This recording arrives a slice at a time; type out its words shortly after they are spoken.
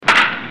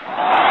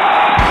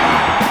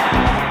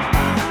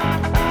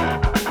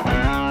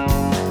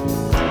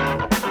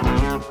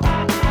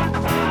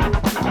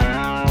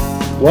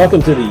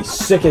Welcome to the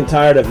Sick and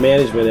Tired of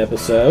Management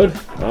episode.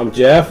 I'm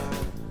Jeff.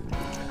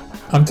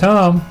 I'm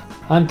Tom.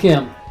 I'm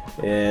Kim.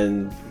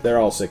 And they're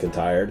all sick and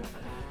tired.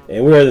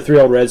 And we are the three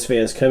old Reds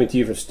fans coming to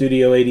you from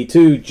Studio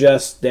 82,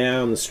 just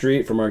down the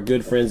street from our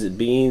good friends at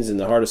Beans in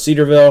the heart of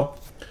Cedarville,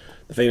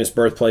 the famous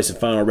birthplace and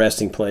final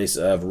resting place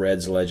of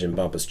Reds legend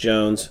Bumpus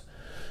Jones.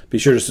 Be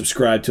sure to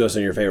subscribe to us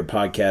on your favorite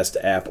podcast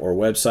app or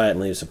website and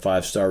leave us a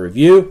 5-star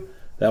review.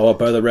 That will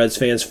help other Reds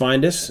fans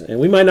find us. And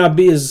we might not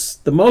be as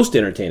the most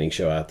entertaining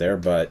show out there,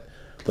 but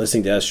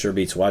listening to us sure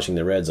beats watching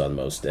the Reds on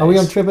most days. Are we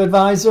on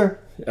TripAdvisor?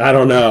 I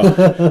don't know.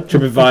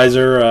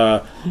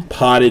 TripAdvisor,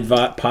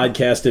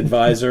 Podcast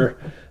Advisor.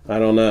 I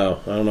don't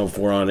know. I don't know if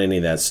we're on any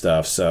of that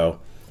stuff.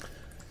 So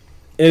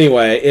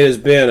anyway, it has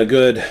been a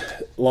good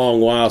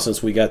long while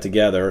since we got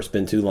together. It's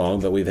been too long,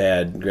 but we've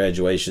had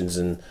graduations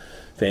and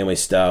family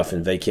stuff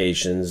and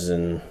vacations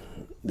and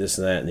this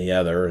and that and the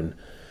other, and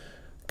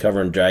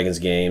covering Dragons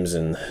games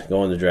and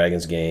going to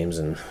Dragons games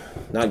and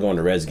not going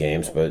to Reds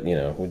games, but, you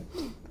know,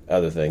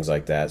 other things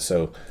like that.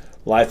 So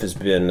life has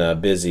been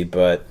busy,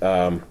 but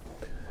the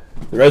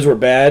Reds were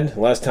bad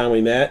last time we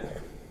met.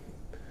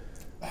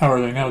 How are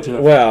they now,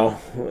 Jeff?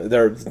 Well,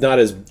 they're not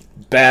as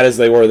bad as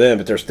they were then,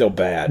 but they're still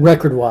bad.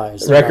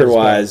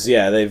 Record-wise.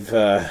 Yeah, they've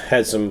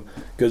had some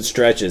good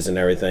stretches and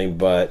everything,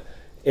 but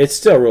it's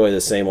still really the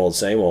same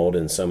old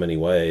in so many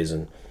ways.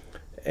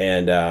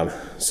 And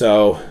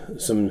so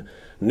some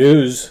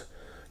news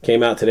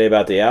came out today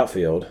about the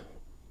outfield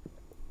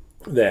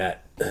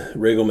that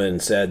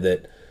Riggleman said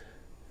that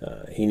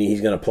he's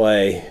going to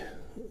play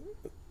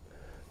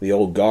the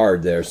old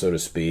guard there, so to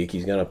speak.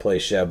 He's going to play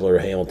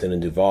Schebler, Hamilton,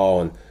 and Duvall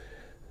and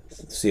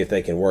see if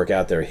they can work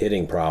out their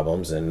hitting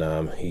problems.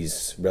 And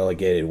he's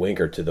relegated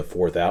Winker to the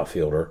fourth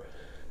outfielder.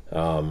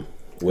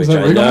 Which Is that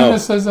I Riggleman know,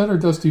 that says that, or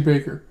Dusty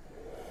Baker?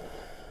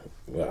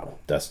 well,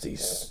 Dusty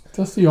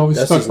always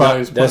stuck by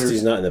his players.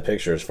 Dusty's not in the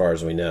picture as far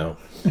as we know.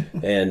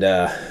 And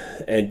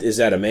is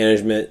that a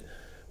management?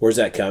 Where's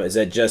that coming? Is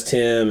that just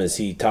him? Is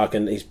he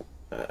talking?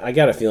 I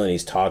got a feeling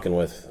he's talking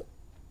with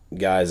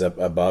guys up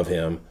above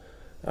him,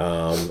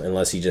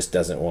 unless he just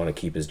doesn't want to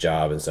keep his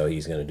job, and so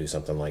he's going to do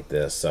something like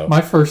this. So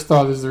my first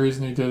thought is the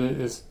reason he did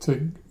it is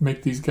to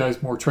make these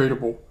guys more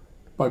tradable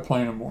by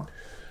playing them more.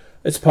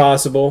 it's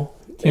possible.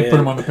 Can't put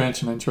them on the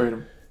bench and then trade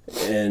them.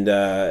 And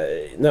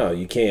no,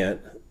 you can't.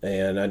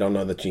 And I don't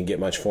know that you can get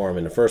much for him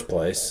in the first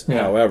place. Yeah.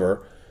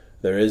 However,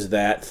 there is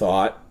that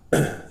thought.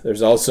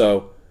 There's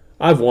also,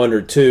 I've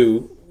wondered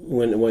too,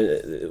 when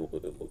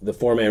the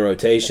four-man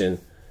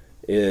rotation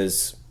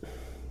is,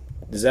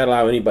 does that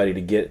allow anybody to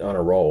get on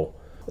a roll?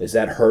 Does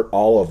that hurt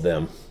all of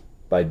them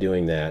by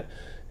doing that?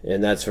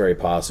 And that's very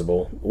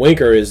possible.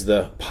 Winker is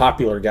the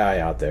popular guy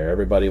out there.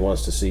 Everybody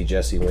wants to see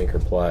Jesse Winker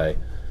play.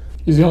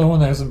 He's the only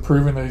one that hasn't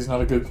proven that he's not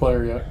a good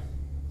player yet.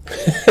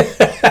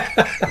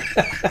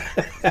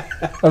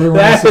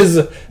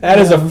 That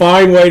is a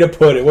fine way to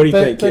put it. What do you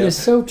think, But Kim? it's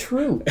so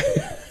true.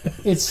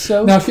 It's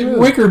so Now, true.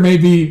 Winker may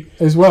be,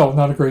 as well,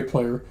 not a great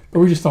player, but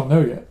we just don't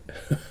know yet.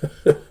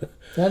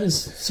 That is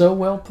so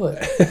well put.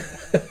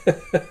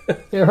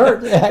 It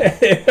hurt.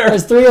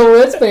 As three old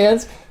Reds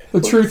fans,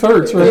 The truth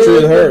hurts, The right?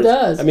 truth hurts. It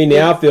does. I mean,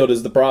 the outfield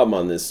is the problem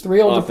on this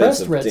Three old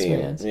offensive depressed Reds team.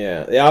 fans.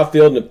 Yeah, the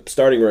outfield and the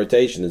starting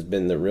rotation has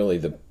been the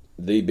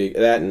big,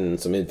 that and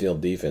some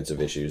infield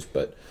defensive issues.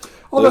 But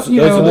Well,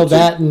 you know, are the two.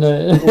 that and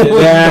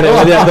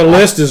the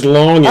list is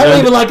long. I don't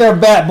even like our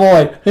bat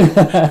boy.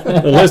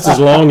 The list is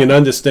long and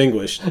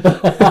undistinguished.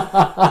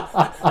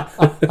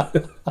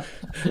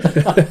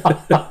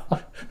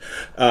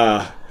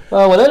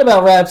 Well, that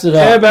about wraps it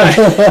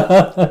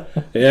up.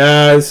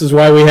 Yeah, this is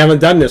why we haven't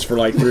done this for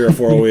like 3 or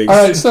 4 weeks.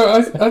 All right, so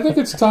I think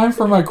it's time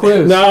for my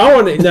quiz. No, I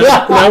want to.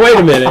 Now, wait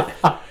a minute.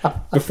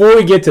 Before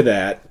we get to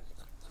that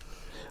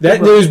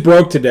news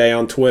broke today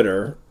on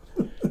Twitter.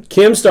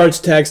 Kim starts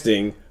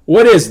texting.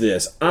 What is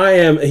this?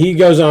 He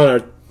goes on a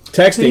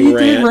texting He rant.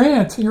 did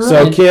rant. You're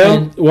So, right.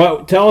 Kim,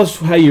 tell us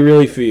how you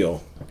really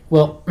feel.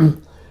 Well,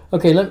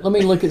 okay, let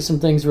me look at some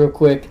things real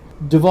quick.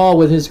 Duvall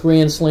with his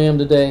grand slam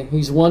today.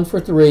 He's 1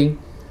 for 3.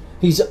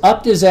 He's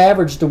upped his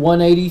average to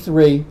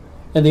 183.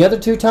 And the other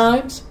 2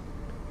 times,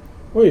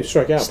 Well, you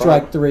struck out.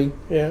 strike 3.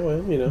 Yeah,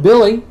 well, you know.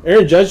 Billy,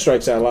 Aaron Judge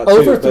strikes out a lot,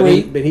 Over too.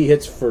 3. But he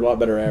hits for a lot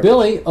better average.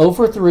 Billy 0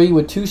 for 3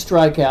 with 2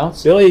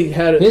 strikeouts. Billy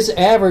had His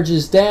average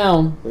is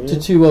down to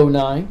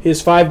 209.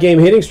 his 5-game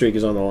hitting streak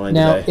is on the line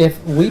Now, today.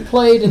 if we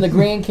played in the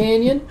Grand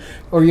Canyon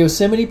or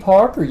Yosemite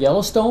Park or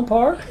Yellowstone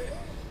Park,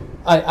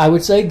 I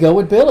would say go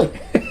with Billy.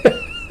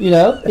 You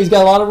know, he's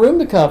got a lot of room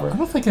to cover. I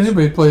don't think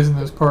anybody plays in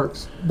those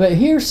parks. But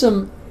here's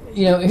some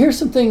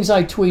things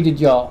I tweeted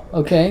y'all,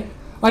 okay?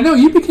 I know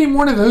you became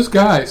one of those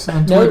guys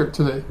on Twitter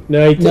today.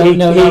 No,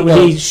 not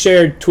really. he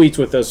shared tweets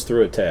with us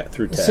through text.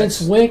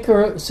 Since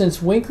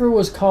Winker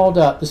was called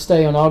up to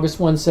stay on August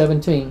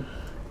 117,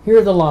 here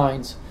are the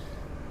lines.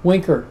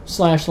 Winker,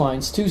 slash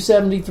lines,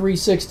 270,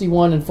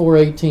 361, and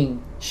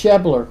 418.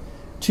 Schebler,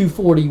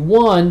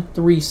 241,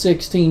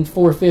 316,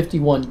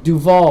 451.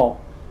 Duvall,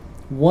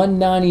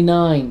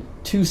 199,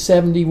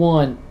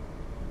 271,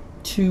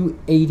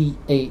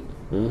 288.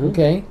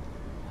 Okay?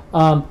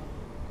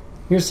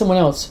 Here's someone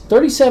else.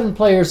 37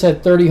 players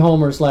had 30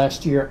 homers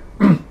last year.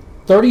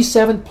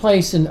 37th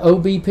place in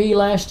OBP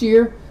last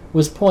year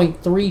was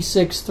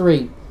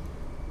 .363.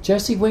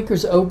 Jesse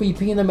Winker's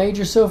OBP in the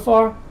major so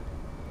far,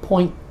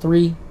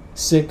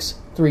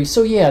 .363.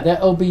 So yeah, that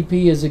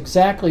OBP is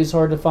exactly as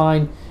hard to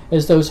find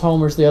as those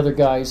homers the other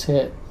guys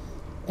hit.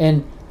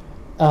 And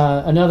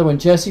another one,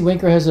 Jesse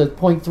Winker has a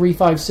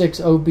 .356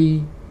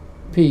 OBP.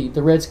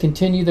 The Reds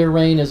continue their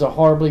reign as a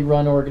horribly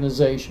run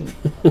organization.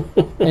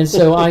 And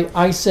so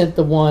I sent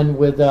the one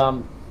with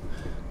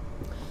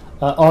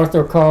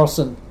Arthur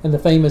Carlson in the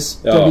famous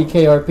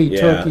WKRP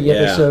Turkey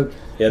episode.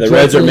 Yeah, the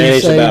Reds are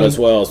managed about as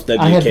well as WKRP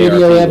I have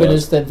video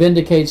evidence that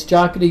vindicates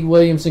Jocketty,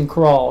 Williams, and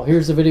Krall.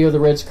 Here's the video of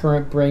the Reds'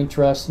 current brain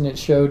trust, and it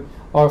showed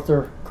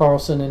Arthur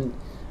Carlson and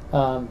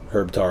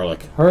Herb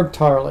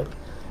Tarlick.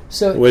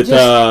 So with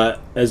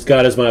as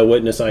God is my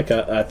witness, I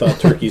thought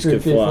turkeys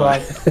could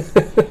fly.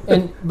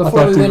 And I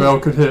thought Duval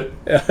could hit.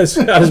 As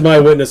God is my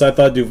witness, I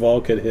thought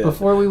Duval could hit.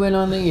 Before we went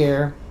on the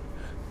air,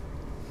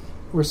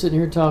 we're sitting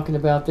here talking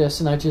about this,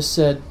 and I just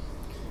said,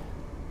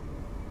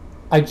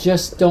 I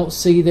just don't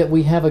see that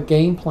we have a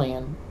game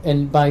plan.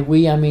 And by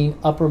we, I mean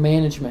upper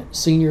management,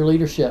 senior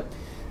leadership.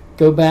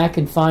 Go back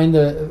and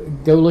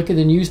go look at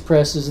the news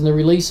presses and the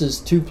releases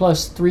 2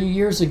 + 3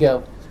 years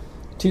ago.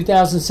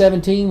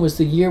 2017 was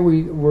the year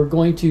we were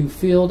going to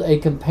field a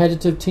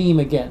competitive team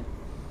again.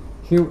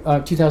 Here,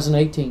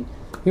 2018.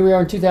 Here we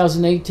are in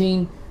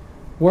 2018,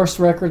 worst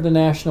record in the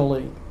National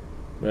League.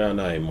 Well,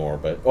 not anymore,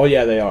 but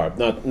they are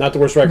not the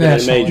worst record in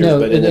the majors, no,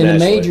 but in the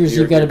majors,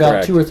 you've got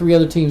about 2 or 3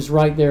 other teams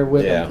right there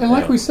with them. And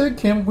like we said,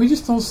 Kim, we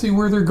just don't see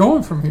where they're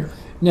going from here.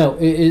 No,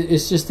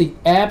 it's just the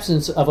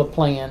absence of a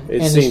plan.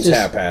 It seems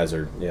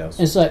haphazard. Yes.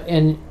 It's like,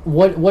 and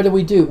what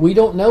do? We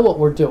don't know what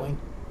we're doing.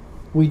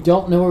 We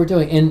don't know what we're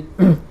doing,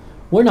 and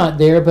we're not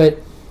there. But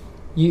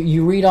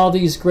you read all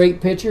these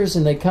great pitchers,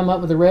 and they come up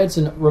with the Reds,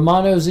 and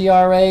Romano's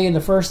ERA in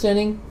the first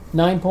inning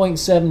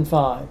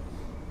 9.75.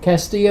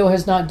 Castillo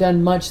has not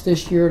done much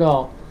this year at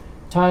all.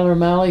 Tyler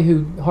Malley,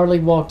 who hardly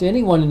walked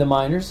anyone in the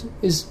minors,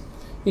 he's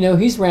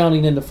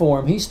rounding into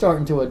form. He's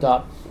starting to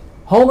adopt.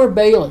 Homer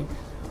Bailey,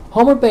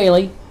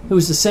 who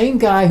was the same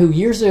guy who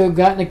years ago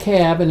got in a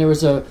cab and there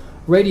was a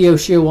radio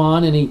show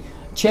on, and he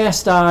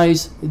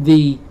chastised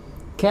the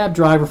cab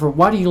driver for,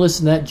 why do you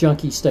listen to that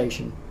junkie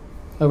station?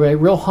 Okay,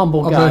 real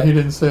humble guy. I bet he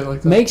didn't say it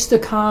like that. Makes the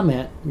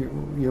comment,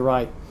 you're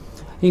right.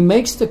 He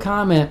makes the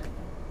comment,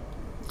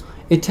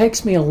 it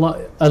takes me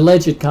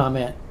alleged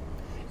comment.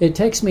 It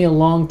takes me a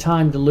long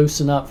time to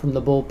loosen up from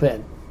the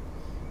bullpen.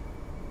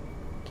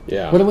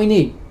 Yeah. What do we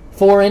need?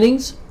 4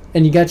 innings,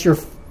 and you got your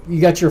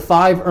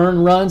 5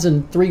 earned runs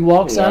and 3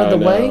 walks out of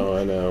the way.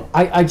 I know.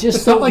 I just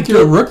it's not like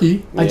you're a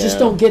rookie. I just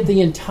don't get the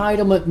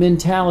entitlement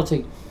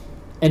mentality.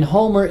 And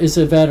Homer is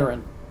a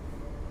veteran.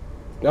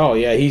 Oh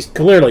yeah, he's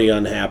clearly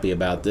unhappy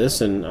about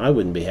this, and I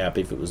wouldn't be happy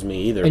if it was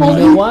me either. And you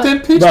know what? Then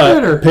pitch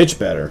better. Pitch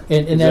better.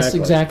 And that's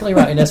exactly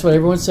right. And that's what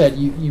everyone said.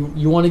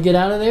 You want to get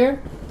out of there?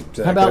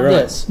 Exactly. How about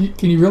this?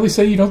 Can you really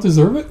say you don't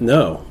deserve it?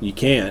 No, you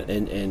can't.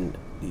 And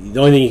the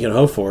only thing you can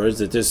hope for is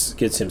that this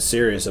gets him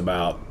serious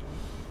about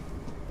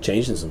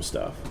changing some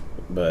stuff.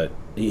 But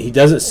he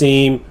doesn't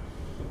seem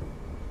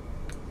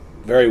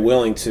very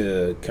willing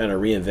to kind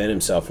of reinvent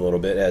himself a little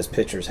bit, as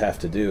pitchers have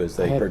to do as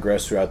they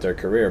progress throughout their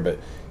career. But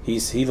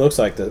he looks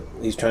like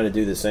he's trying to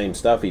do the same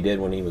stuff he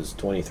did when he was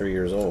 23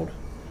 years old.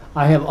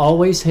 I have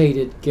always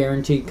hated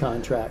guaranteed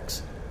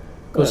contracts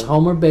because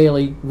Homer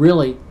Bailey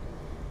really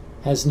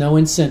has no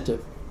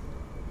incentive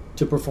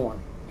to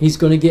perform. He's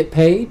going to get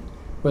paid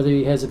whether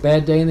he has a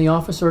bad day in the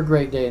office or a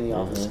great day in the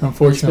office.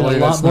 Unfortunately,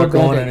 that's not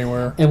going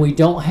anywhere. And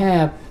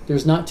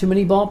there's not too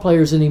many ball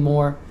players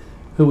anymore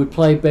who would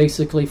play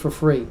basically for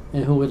free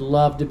and who would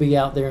love to be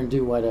out there and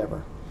do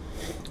whatever.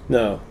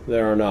 No,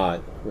 there are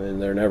not,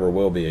 and there never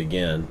will be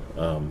again.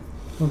 Well,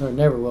 there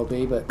never will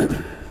be, but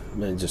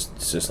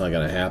it's just not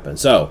going to happen.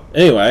 So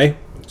anyway,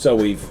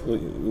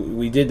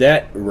 we did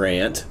that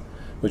rant,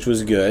 which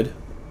was good.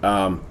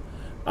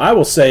 I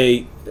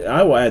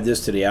will add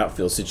this to the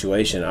outfield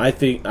situation. I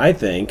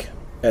think,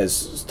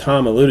 as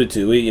Tom alluded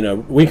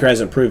to, Winker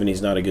hasn't proven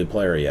he's not a good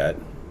player yet,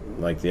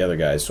 like the other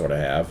guys sort of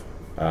have,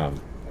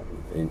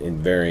 in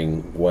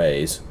varying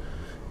ways,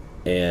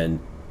 and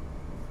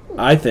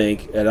I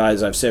think,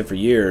 as I've said for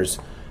years,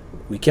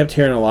 we kept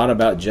hearing a lot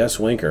about Jess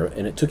Winker,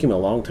 and it took him a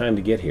long time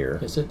to get here.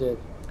 Yes, it did.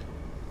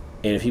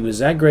 And if he was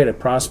that great a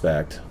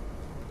prospect,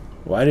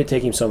 why did it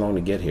take him so long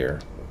to get here?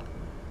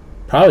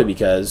 Probably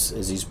because,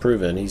 as he's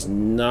proven, he's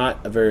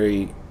not a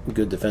very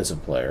good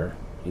defensive player.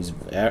 He's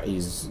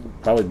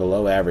probably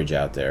below average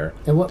out there.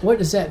 And what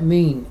does that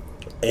mean?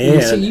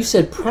 And you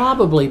said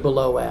probably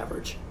below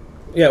average.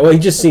 Yeah, well, he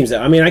just seems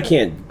that. I mean, I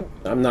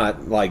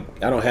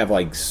don't have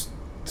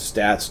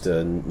stats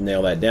to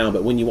nail that down,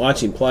 but when you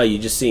watch him play, you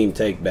just see him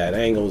take bad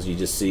angles. You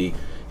just see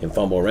can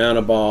fumble around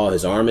a ball.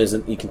 His arm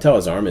isn't. You can tell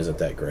his arm isn't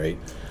that great.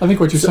 I think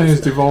what you're saying is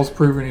Duvall's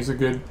proven he's a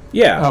good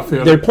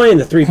outfielder. They're playing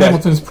the three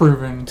Hamilton's best.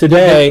 proven.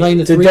 Today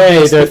they're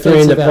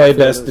throwing to play outfielders.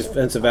 best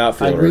defensive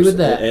outfielders. I agree with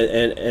that.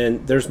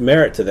 And there's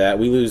merit to that.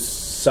 We lose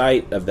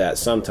sight of that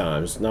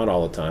sometimes, not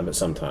all the time, but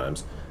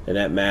sometimes, and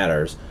that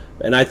matters.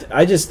 And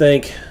I just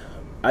think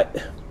I'm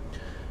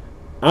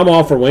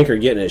all for Winker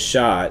getting his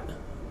shot,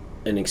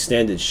 an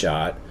extended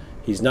shot.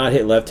 He's not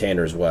hit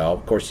left-handers well.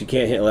 Of course, you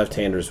can't hit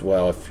left-handers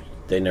well if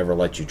they never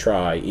let you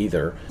try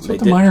either. That's what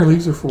the minor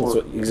leagues are for.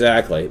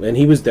 Exactly. And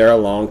he was there a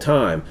long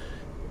time.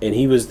 And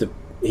he was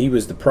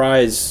the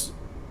prize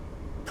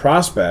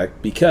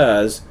prospect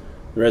because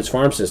the Reds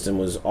farm system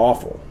was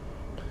awful.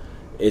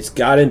 It's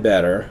gotten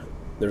better.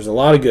 There's a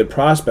lot of good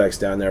prospects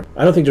down there.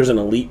 I don't think there's an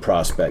elite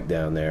prospect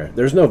down there.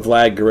 There's no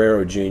Vlad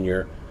Guerrero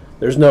Jr.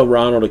 There's no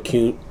Ronald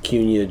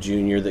Acuna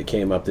Jr. that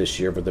came up this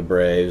year for the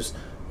Braves.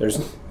 There's,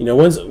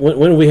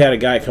 when have we had a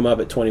guy come up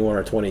at 21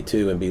 or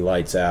 22 and be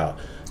lights out?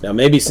 Now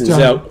maybe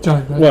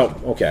Senzel. Well,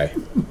 okay.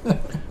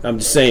 I'm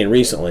just saying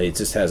recently it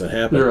just hasn't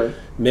happened. You're right.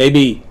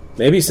 Maybe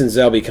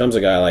Senzel becomes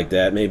a guy like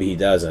that. Maybe he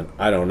doesn't.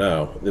 I don't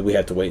know. We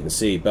have to wait and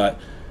see. But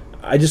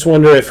I just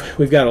wonder if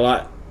we've got a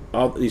lot.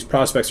 All these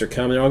prospects are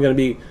coming. They're all going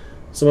to be.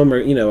 Some of them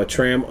are, a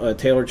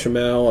Taylor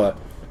Trammell,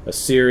 a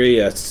Siri,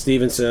 a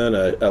Stevenson,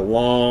 a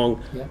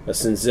Long, a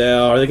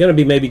Senzel. Are they going to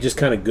be maybe just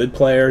kind of good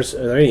players?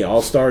 Are there any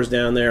all-stars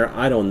down there?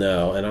 I don't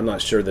know, and I'm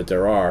not sure that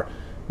there are.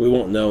 We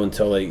won't know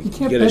until they get a shot. You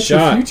can't bet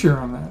your future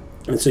on that.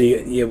 And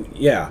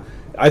so,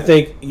 I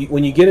think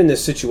when you get in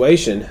this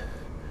situation,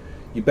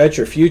 you bet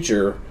your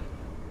future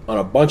on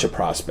a bunch of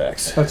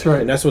prospects. That's right.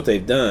 And that's what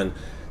they've done.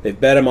 They've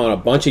bet them on a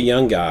bunch of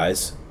young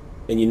guys,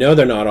 and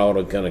they're not all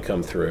going to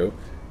come through.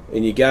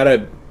 And you got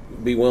to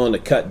be willing to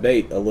cut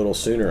bait a little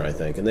sooner, I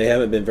think. And they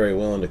haven't been very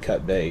willing to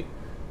cut bait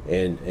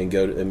and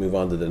go and move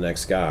on to the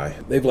next guy.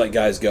 They've let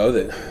guys go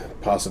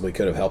that possibly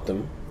could have helped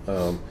them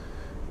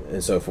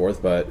and so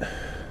forth, but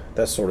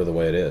that's sort of the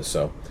way it is.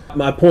 So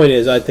my point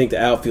is, I think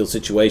the outfield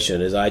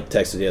situation, as I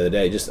texted the other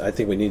day, I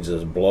think we need to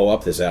just blow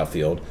up this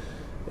outfield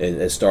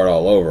and start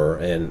all over.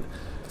 And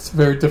it's a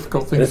very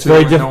difficult thing to do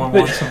very when no one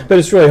wants them. But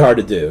it's really hard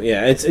to do.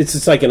 Yeah,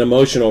 it's like an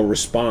emotional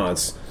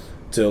response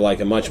to like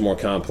a much more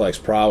complex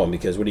problem,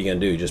 because what are you going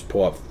to do? Just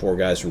pull up 4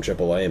 guys from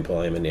AAA and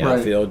play them in the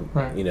outfield,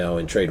 right.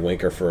 And trade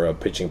Winker for a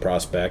pitching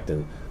prospect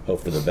and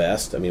hope for the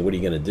best? I mean, what are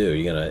you going to do?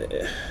 You're going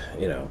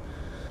to,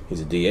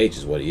 he's a DH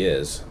is what he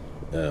is.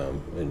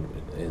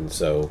 And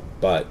so,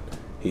 but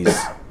he's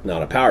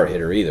not a power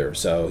hitter either,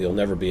 so he'll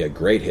never be a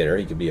great hitter.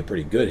 He could be a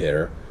pretty good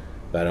hitter,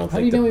 but I don't think. How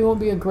do you know he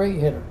won't be a great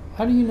hitter?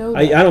 How do you know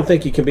that? I don't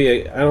think he can be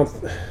you're not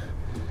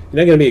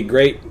going to be a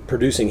great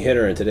producing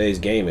hitter in today's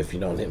game if you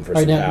don't hit him for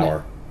some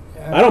power.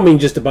 I don't mean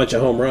just a bunch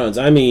of home runs.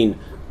 I mean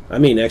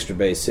extra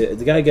base hits.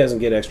 The guy doesn't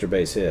get extra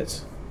base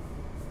hits.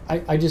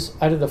 I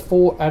just out of the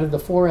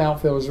four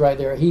outfielders right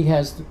there, he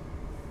has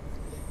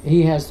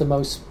the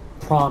most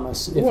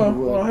promise. If you would.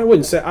 Well, I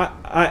wouldn't say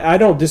I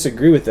don't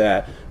disagree with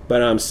that,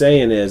 but I'm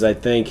saying is I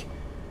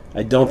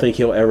don't think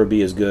he'll ever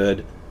be as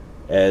good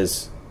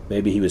as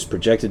maybe he was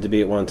projected to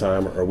be at one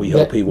time, or we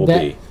hope he will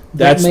be.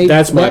 That's my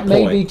point. That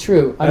may be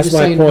true. I'm just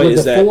saying,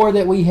 with the 4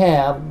 that we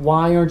have,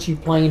 why aren't you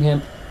playing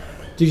him?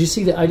 Did you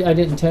see that? I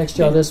didn't text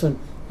y'all this one.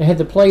 They had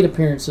the plate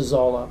appearances,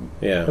 all of them.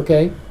 Yeah.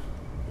 Okay.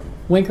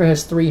 Winker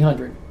has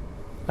 300.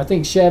 I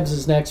think Shebs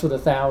is next with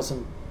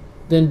 1,000.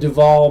 Then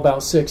Duvall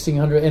about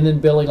 1,600, and then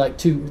Billy like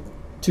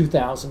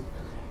 2,000.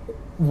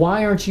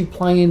 Why aren't you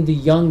playing the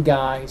young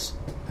guys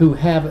who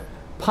have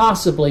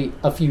possibly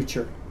a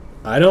future?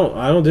 I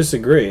don't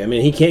disagree. I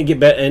mean, he can't get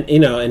better,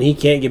 and he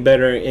can't get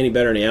any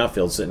better in the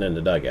outfield sitting in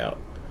the dugout.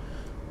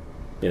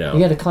 He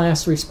had a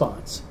class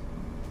response.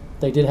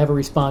 They did have a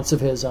response of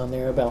his on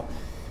there about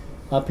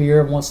up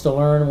here, wants to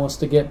learn, wants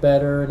to get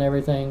better and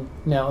everything.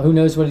 Now, who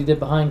knows what he did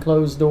behind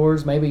closed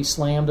doors? Maybe he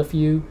slammed a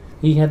few.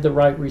 He had the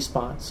right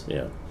response.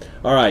 Yeah.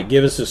 All right,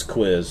 give us this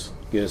quiz.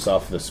 Get us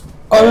off this.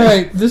 All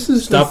right, this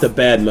is stop the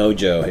bad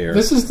mojo here.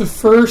 This is the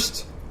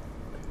first.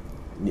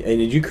 And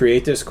did you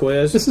create this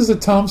quiz? This is a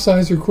Tom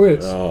Sizer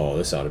quiz. Oh,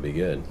 this ought to be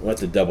good. We'll have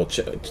to double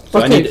check. Do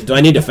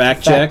I need to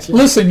fact check?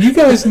 Listen, you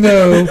guys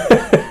know.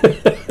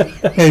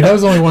 Hey, that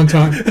was only one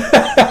time.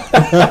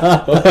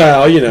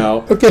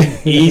 Well,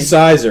 Okay. E.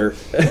 Sizer.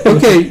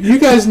 Okay, you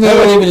guys know.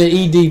 Not even an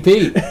EDP.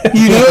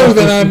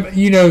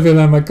 You know that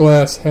I'm a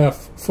glass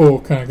half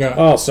full kind of guy.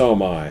 Oh, so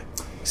am I.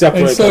 Except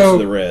when it comes to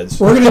the Reds.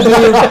 We're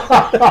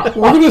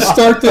gonna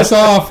start this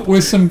off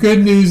with some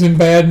good news and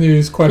bad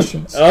news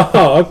questions.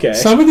 Oh, okay.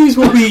 Some of these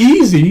will be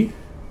easy,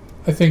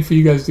 I think, for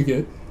you guys to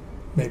get.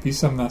 Maybe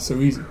some not so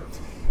easy.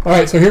 All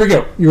right, so here we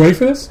go. You ready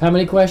for this? How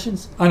many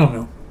questions? I don't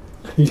know.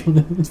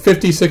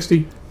 50,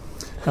 60.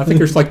 I think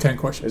there's like 10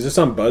 questions. Is this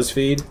on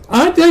BuzzFeed?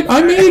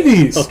 I made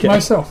these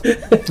myself.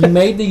 You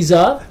made these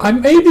up? I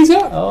made these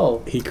up.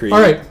 Oh. He created.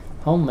 All right.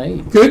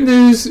 Homemade. Good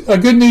news. A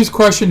good news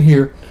question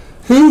here.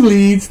 Who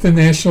leads the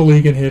National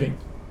League in hitting?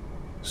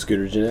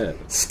 Scooter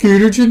Gennett.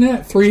 Scooter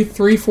Gennett,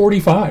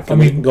 345.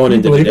 Going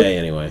into today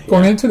anyway.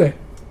 Going in today.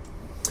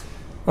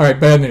 All right,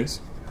 bad news.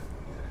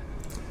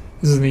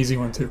 This is an easy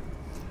one too.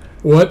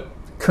 What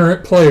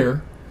current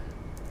player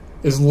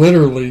is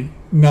literally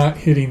not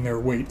hitting their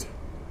weight?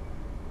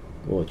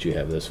 We'll let you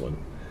have this one.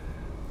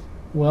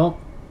 Well,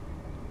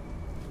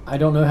 I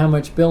don't know how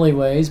much Billy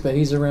weighs, but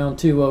he's around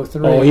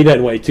 203. Oh, he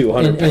doesn't weigh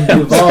 200 and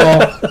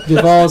pounds.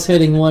 Duvall's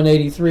hitting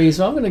 183,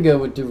 so I'm going to go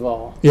with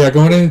Duvall. Yeah,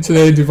 going in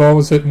today, Duvall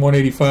was hitting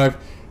 185.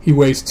 He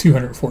weighs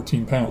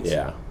 214 pounds.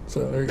 Yeah.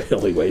 So there you go.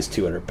 Billy weighs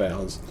 200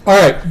 pounds. All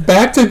right,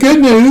 back to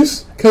good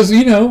news, because,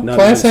 Not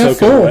glass even half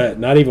soaking full. wet.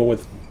 Not even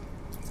with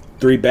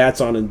 3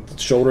 bats on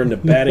his shoulder and the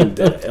batting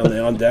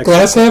on deck.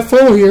 Glass half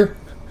full here.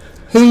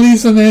 Who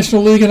leads the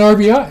National League in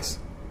RBIs?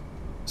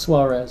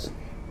 Suarez.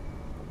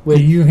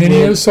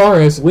 Eugenio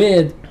Suarez.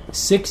 With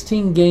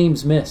 16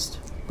 games missed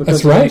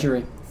because That's right. of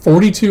injury.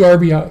 42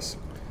 RBIs.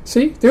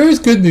 See, there is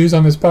good news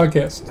on this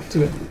podcast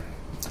today.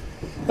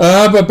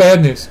 But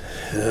bad news.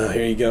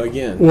 Here you go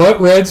again. What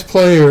Reds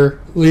player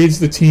leads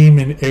the team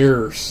in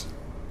errors?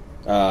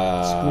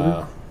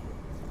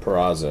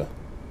 Peraza.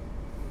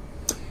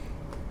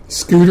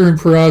 Scooter and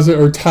Peraza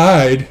are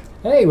tied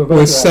Hey, we're both with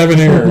right. 7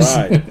 errors.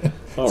 All right.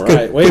 All good.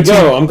 right. Way Good to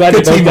go. team- I'm glad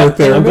good teamwork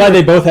there. I'm glad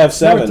they both have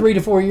Remember 7. 3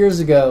 to 4 years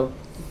ago,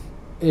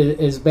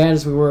 as bad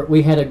as we were,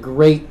 we had a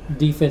great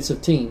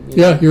defensive team.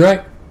 You Yeah, you're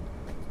right.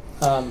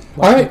 All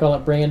All right. Call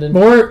it Brandon.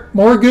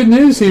 More good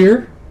news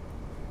here,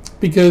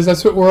 because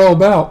that's what we're all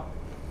about.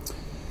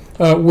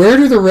 Where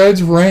do the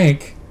Reds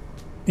rank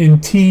in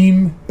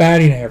team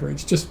batting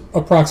average? Just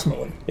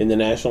approximately. In the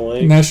National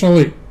League? National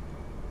League.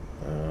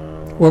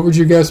 What would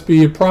your guess be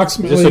Is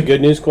approximately? this a good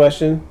news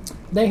question?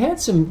 They've had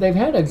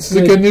This is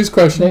a good news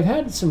question. They've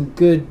had some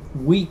good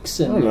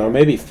weeks, I don't know.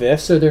 Maybe 5th.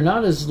 so they're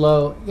not as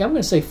low. Yeah, I'm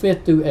going to say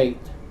 5th through 8th.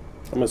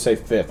 I'm going to say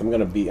 5th. I'm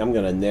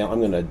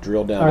going to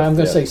drill down. All right, I'm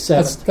going to say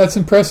 5th. 7th. That's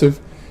impressive.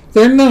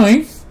 They're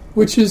 9th,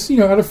 which is,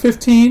 out of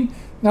 15,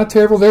 not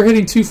terrible. They're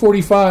hitting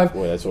 245.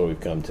 Boy, that's what we've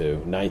come to.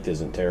 9th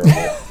isn't terrible.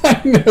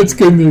 I know, it's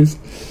good news.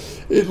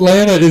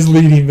 Atlanta is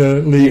leading the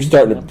You're league.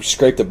 starting to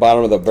scrape the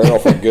bottom of the barrel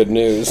for good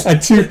news.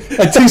 At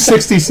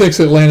 266,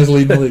 Atlanta's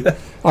leading the league.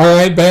 All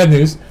right, bad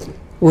news.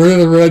 Where do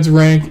the Reds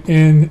rank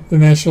in the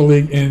National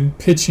League in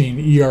pitching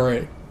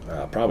ERA?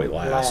 Probably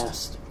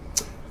last.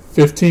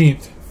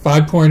 15th,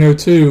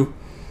 5.02,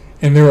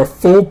 and they're a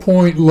full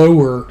point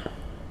lower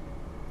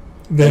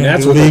than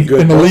that's the with a league, good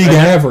than the league bullpen.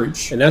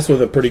 average. And that's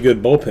with a pretty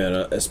good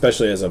bullpen,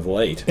 especially as of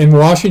late. And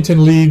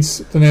Washington leads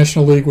the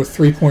National League with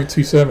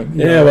 3.27.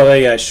 Yeah, well,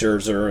 they got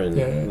Scherzer and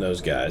Yeah.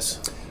 those guys.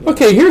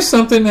 Okay, here's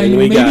something that And you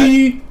we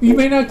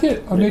may not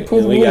get. I may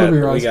pull the And wool over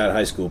your we eyes. got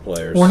high school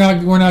players. We're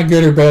not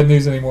good or bad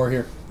news anymore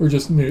here. We're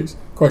just news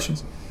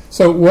questions.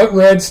 So, what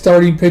Red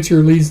starting pitcher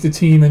leads the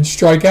team in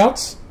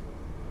strikeouts,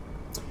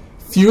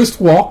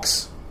 fewest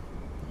walks,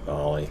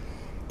 Molly.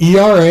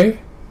 ERA,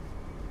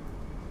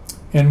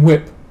 and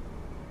WHIP?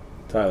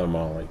 Tyler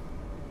Molly.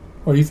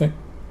 What do you think?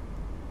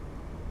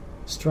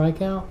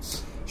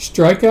 Strikeouts.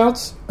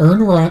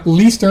 Strikeouts,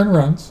 least earned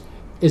runs.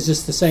 Is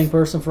this the same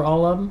person for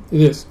all of them?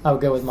 It is. I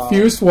would go with Molly.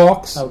 Fewest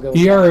walks, I'll go with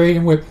ERA,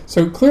 and WHIP.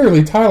 So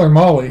clearly, Tyler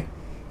Molly.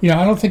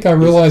 I don't think I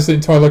realized it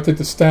until I looked at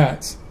the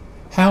stats.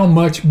 How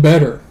much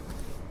better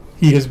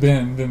he has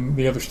been than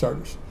the other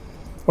starters.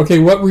 Okay,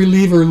 what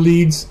reliever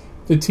leads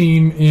the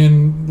team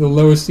in the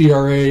lowest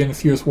ERA and the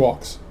fewest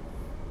walks?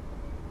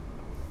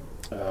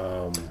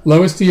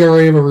 Lowest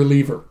ERA of a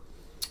reliever.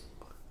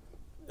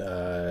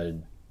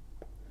 Dylan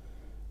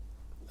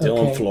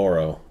Okay.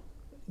 Floro.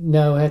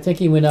 No, I think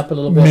he went up a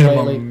little bit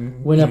Minimum lately.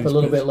 Went up a innings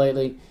little pitched. bit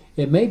lately.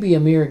 It may be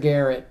Amir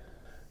Garrett.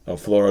 Oh,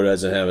 Floro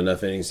doesn't have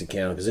enough innings to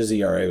count because his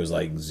ERA was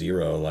like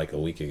 0 like a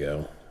week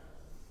ago.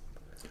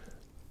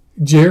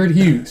 Jared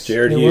Hughes.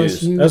 Jared It Hughes.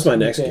 was Hughes? That's my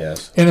next Okay.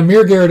 guess. And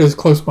Amir Garrett is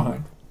close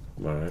behind.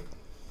 All right.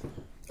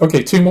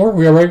 Okay, 2 more?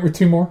 We all right with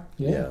 2 more?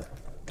 Yeah.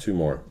 2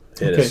 more.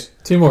 Hit Okay, us.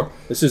 2 more.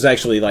 This is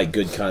actually like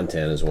good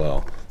content as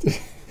well.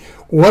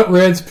 What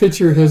Reds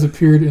pitcher has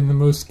appeared in the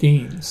most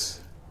games?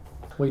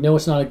 We know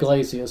it's not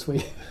Iglesias.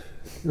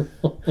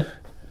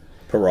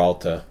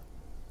 Peralta.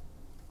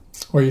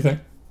 What do you think?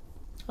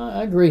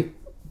 I agree.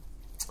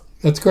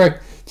 That's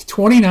correct.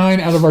 29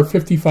 out of our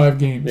 55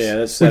 games. Yeah,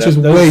 that's which set is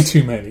up. way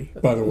too many,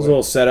 by the It was a way.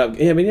 little setup.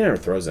 Yeah, but he never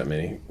throws that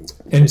many.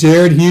 And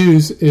Jared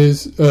Hughes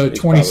is He's probably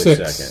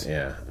 26. second.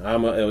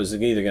 Yeah, it was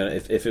either gonna.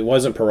 If it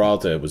wasn't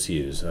Peralta, it was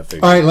Hughes. I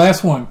figured. All right,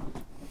 last one.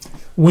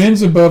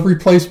 Wins above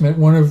replacement,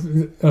 one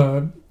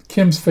of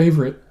Kim's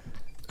favorite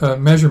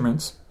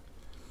measurements.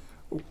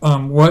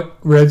 What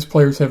Reds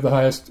players have the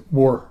highest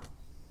WAR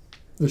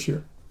this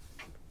year?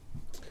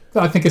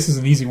 I think this is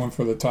an easy one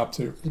for the top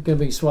 2. It's going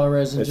to be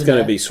Suarez and It's Jeanette.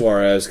 going to be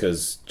Suarez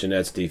because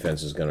Jeanette's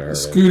defense is going to hurt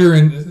Scooter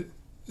and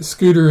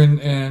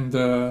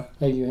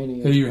Hey,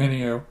 Eugenio.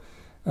 Eugenio.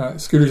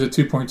 Scooter's at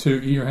 2.2.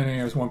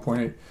 Eugenio is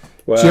 1.8.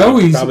 Well,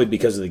 Joey's- probably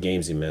because of the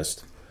games he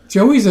missed.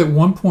 Joey's at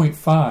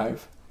 1.5.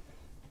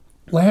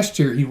 Last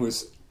year he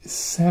was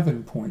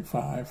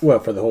 7.5. Well,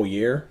 for the whole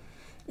year.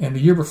 And the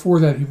year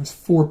before that he was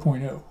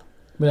 4.0.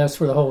 But that's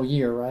for the whole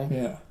year, right?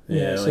 Yeah.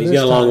 Yeah, so he's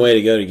there's got a long time. way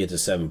to go to get to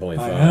 7.5.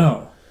 I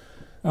know.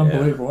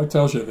 Unbelievable. It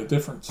tells you the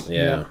difference.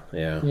 Yeah.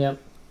 Yep.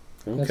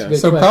 That's a Okay. good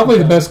So question, probably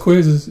the Tom. best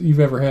quizzes you've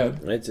ever had.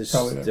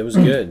 It was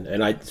good,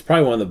 and it's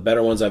probably one of the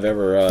better ones I've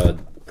ever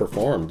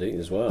performed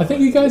as well. I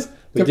think you guys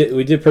we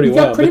did pretty you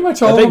got well. pretty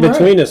much all I think of them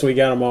between right. us we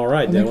got them all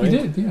right, I didn't think we?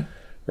 you did, yeah.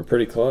 We're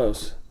pretty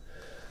close.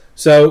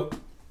 So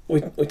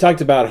we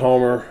talked about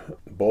Homer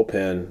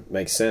bullpen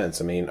makes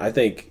sense. I mean, I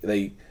think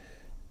they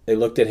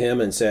looked at him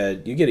and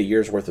said, "You get a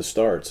year's worth of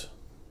starts,"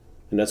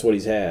 and that's what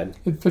he's had.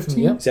 At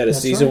 15. Yep. He's had a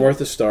That's season right.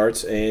 worth of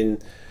starts,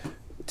 and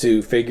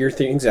to figure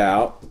things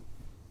out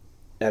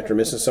after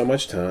missing so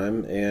much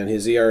time. And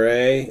his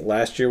ERA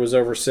last year was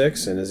over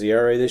 6, and his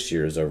ERA this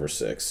year is over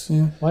 6.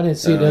 Yeah. Well, I didn't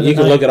see it the other You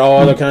can night. look at all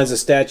other kinds of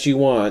stats you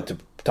want to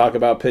talk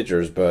about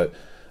pitchers, but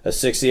a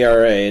 6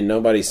 ERA, and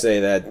nobody say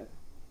that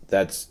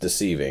that's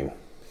deceiving.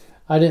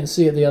 I didn't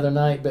see it the other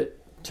night, but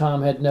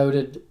Tom had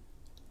noted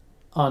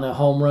on a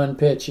home run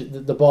pitch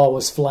that the ball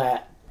was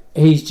flat.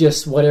 He's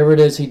just, whatever it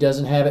is, he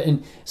doesn't have it.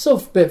 And so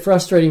a bit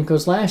frustrating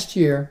because last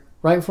year,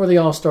 right before the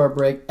All-Star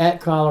break, at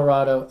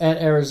Colorado,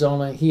 at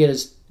Arizona, he had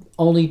his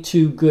only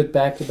 2 good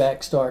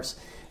back-to-back starts.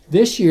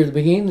 This year, the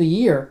beginning of the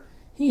year,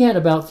 he had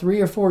about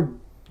 3 or 4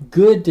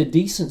 good to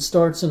decent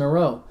starts in a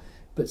row.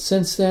 But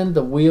since then,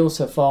 the wheels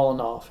have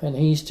fallen off, and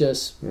he's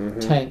just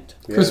tanked.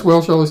 Chris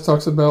Welsh always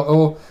talks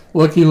about,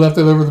 look, he left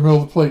it over the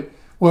middle of the plate.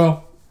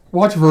 Well,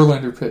 watch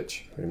Verlander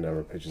pitch. He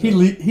never pitches.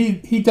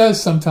 He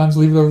does sometimes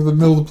leave it over the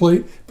middle of the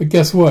plate, but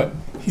guess what?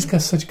 He's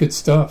got such good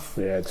stuff.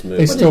 Yeah, it's They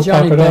moving. still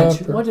pop it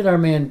up. What did our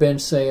man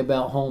Bench say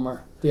about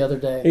Homer the other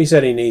day? He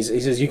said he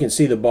says you can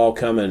see the ball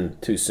coming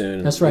too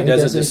soon. That's right. He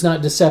doesn't It's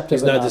not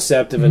deceptive He's not enough.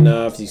 deceptive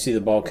enough. You see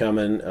the ball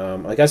coming.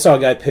 Like I saw a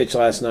guy pitch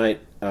last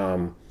night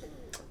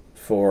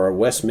for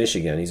West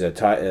Michigan. He's a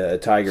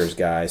Tigers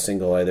guy,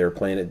 single A. They were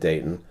playing at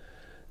Dayton.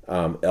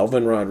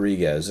 Elvin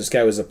Rodriguez. This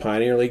guy was a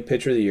Pioneer League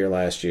Pitcher of the Year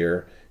last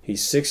year.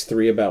 He's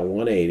 6'3", about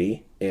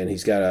 180, and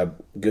he's got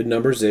good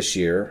numbers this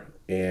year.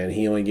 And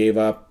he only gave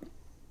up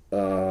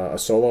a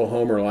solo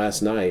homer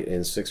last night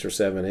in 6 or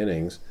 7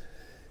 innings.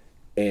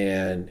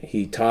 And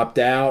he topped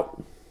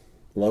out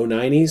low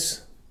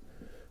 90s,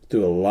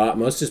 threw a lot.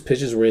 Most of his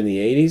pitches were in the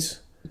 80s,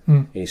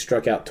 and he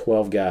struck out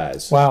 12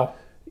 guys. Wow.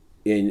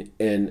 And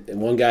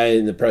one guy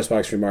in the press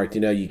box remarked,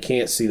 you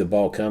can't see the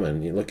ball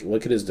coming. You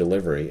look at his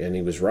delivery, and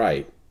he was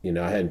right. I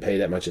hadn't paid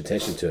that much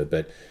attention to it,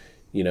 but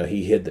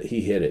he hit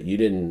it. You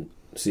didn't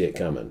see it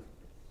coming.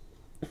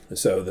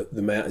 So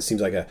it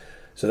seems like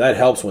so that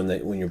helps when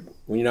you're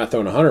not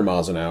throwing 100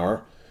 miles an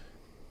hour.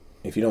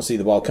 If you don't see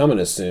the ball coming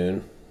as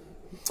soon,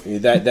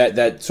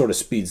 that sort of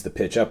speeds the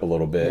pitch up a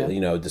little bit.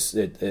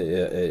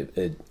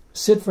 Yeah.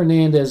 Sid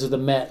Fernandez of the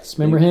Mets,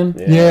 remember him?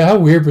 Yeah, how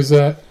weird was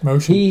that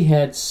motion? He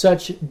had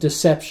such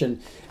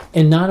deception,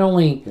 and not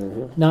only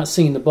not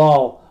seeing the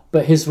ball,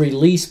 but his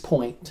release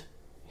point.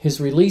 His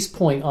release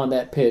point on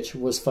that pitch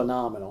was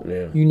phenomenal.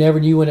 Yeah. You never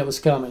knew when it was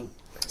coming.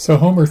 So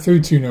Homer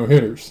threw 2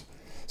 no-hitters.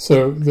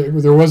 So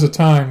there was a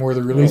time where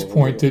the release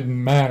point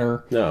didn't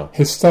matter. No.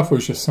 His stuff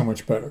was just so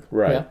much better.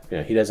 Right.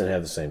 Yeah, he doesn't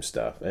have the same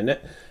stuff. And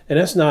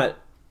that's not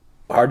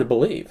hard to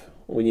believe.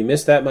 When you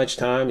miss that much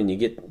time and you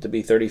get to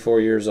be 34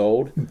 years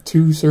old.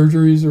 2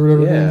 surgeries or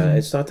whatever. Yeah,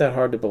 it's not that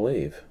hard to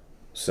believe.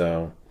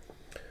 So,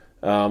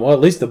 at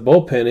least the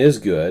bullpen is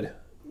good.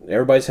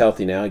 Everybody's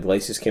healthy now.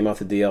 Iglesias came off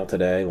the DL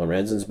today.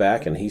 Lorenzen's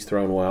back, and he's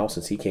thrown well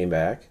since he came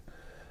back.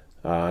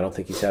 I don't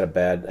think he's had a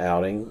bad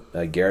outing.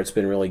 Garrett's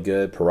been really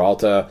good.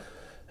 Peralta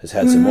has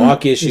had some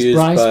walk issues. Is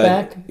Bryce but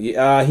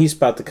back? He's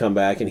about to come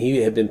back, and he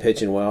had been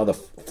pitching well. The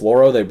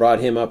Floro, they brought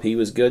him up. He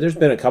was good. There's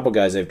been a couple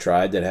guys they've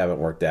tried that haven't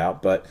worked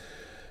out, but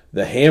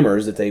the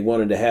hammers that they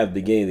wanted to have at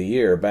the beginning of the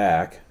year are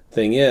back.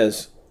 Thing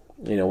is,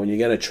 when you're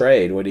going to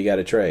trade, what do you got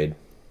to trade?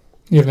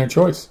 You have no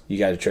choice. You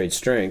got to trade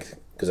strength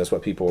because that's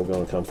what people are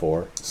going to come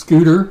for.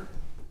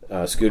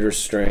 Scooter's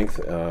strength,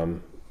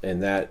 and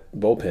that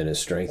bullpen is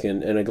strength.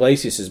 And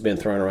Iglesias has been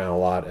thrown around a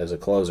lot as a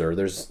closer.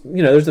 There's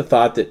the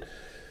thought that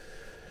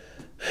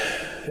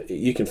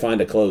you can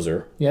find a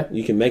closer. Yep.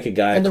 You can make a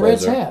guy And a the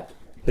Reds closer. have.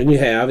 And you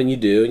have, and you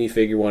do, and you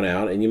figure one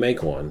out, and you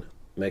make one.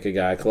 Make a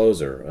guy a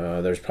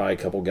closer. There's probably a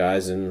couple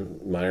guys in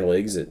minor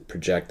leagues that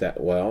project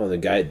that well. And the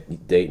guy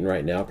at Dayton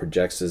right now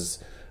projects as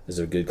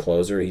a good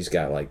closer. He's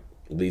got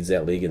leads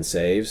that league in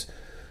saves,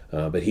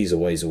 but he's a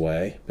ways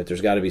away. But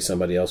there's got to be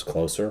somebody else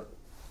closer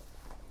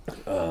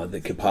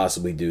that could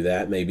possibly do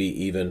that. Maybe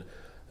even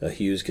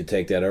Hughes could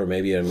take that over.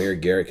 Maybe Amir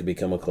Garrett could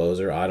become a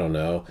closer. I don't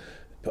know.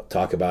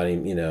 Talk about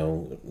him,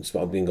 it's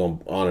been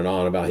going on and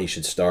on about he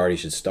should start,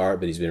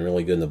 but he's been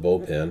really good in the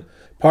bullpen.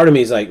 Part of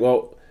me is like,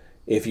 well,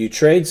 if you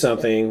trade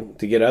something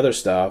to get other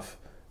stuff,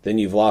 then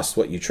you've lost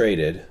what you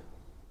traded.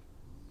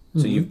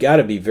 So you've got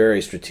to be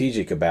very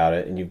strategic about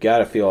it, and you've got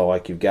to feel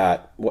like you've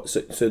got what.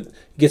 So it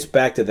gets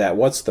back to that.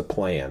 What's the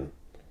plan?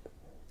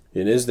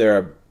 And is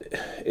there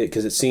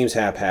because it seems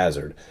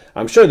haphazard.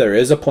 I'm sure there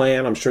is a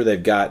plan. I'm sure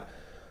they've got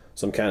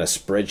some kind of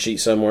spreadsheet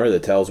somewhere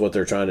that tells what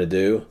they're trying to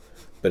do,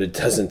 but it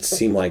doesn't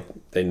seem like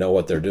they know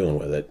what they're doing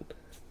with it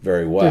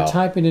very well. They're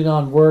typing it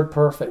on Word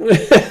Perfect.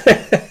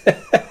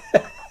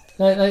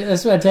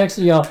 That's what I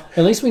texted y'all.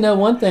 At least we know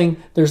one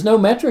thing. There's no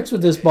metrics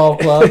with this ball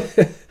club.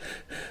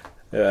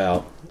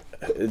 Well,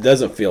 it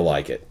doesn't feel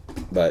like it.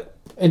 But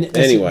And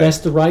anyway, that's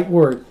the right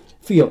word.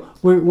 Feel.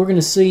 We're going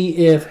to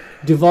see if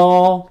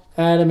Duvall,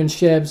 Adam, and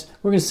Shebs.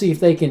 We're going to see if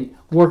they can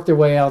work their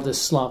way out of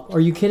this slump. Are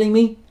you kidding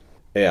me?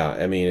 yeah,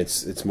 I mean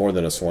it's more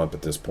than a slump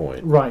at this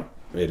point. Right.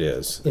 It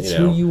is. It's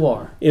who you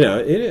are. It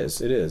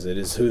is. It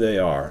is who they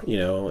are.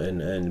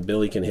 And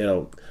Billy can hit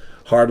a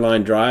hard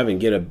line drive and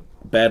get a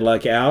bad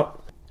luck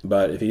out,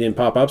 but if he didn't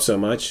pop up so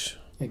much,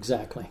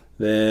 Exactly.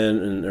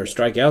 then or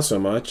strike out so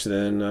much,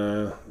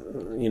 then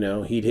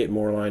he'd hit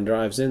more line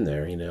drives in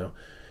there.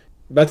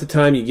 About the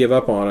time you give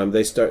up on them,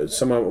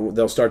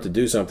 they'll start to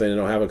do something, and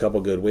they'll have a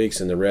couple good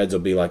weeks, and the Reds will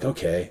be like,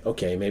 okay,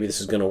 maybe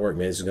this is going to work,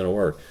 maybe this is going to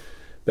work.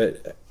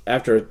 But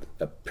after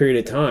a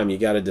period of time, you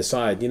got to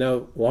decide,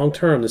 long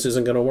term, this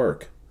isn't going to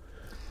work.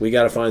 We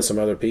got to find some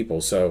other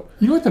people. So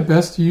You know what the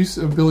best use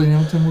of Billy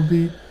Hamilton would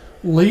be?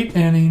 Late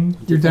inning,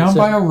 you're down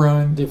by a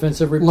run,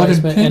 Defensive let him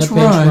replacement and pinch a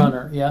pinch run,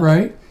 runner. Yeah.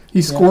 right?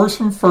 He scores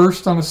from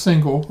first on a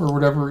single or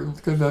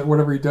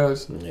whatever he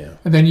does, yeah,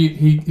 and then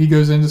he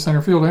goes into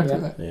center field after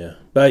that. yeah.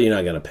 But you're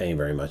not going to pay him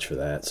very much for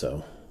that,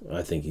 so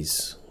I think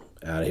he's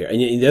out of here. And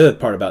the other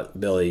part about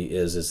Billy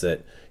is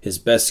that his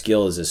best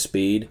skill is his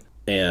speed,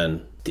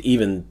 and to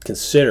even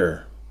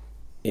consider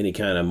any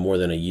kind of more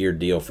than a year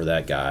deal for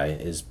that guy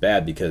is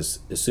bad, because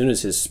as soon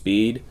as his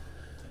speed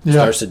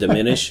starts to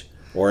diminish,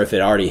 or if it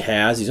already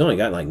has, he's only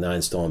got like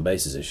 9 stolen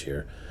bases this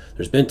year.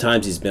 There's been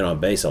times he's been on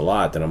base a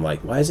lot that I'm like,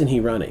 why isn't he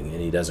running?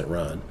 And he doesn't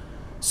run.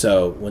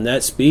 So when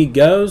that speed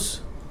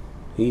goes,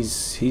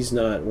 he's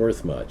not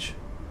worth much.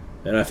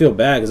 And I feel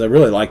bad because I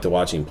really like to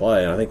watch him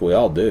play, and I think we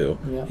all do.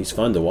 Yeah. He's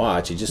fun to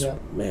watch. He just,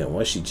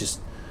 was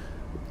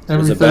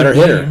Every a better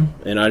third hitter. game.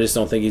 And I just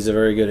don't think he's a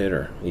very good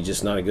hitter. He's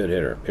just not a good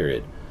hitter,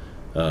 period.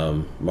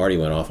 Marty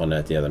went off on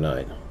that the other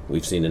night.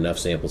 We've seen enough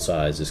sample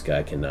size. This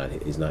guy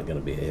he's not going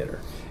to be a hitter.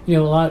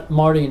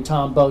 Marty and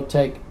Tom both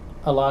get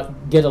a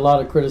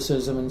lot of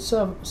criticism, and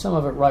some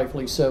of it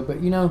rightfully so. But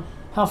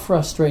how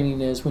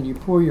frustrating it is when you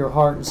pour your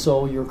heart and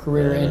soul, your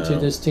career into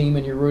this team,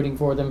 and you're rooting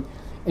for them,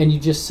 and you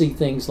just see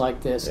things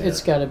like this. Yeah.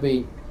 It's got to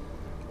be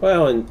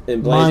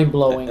and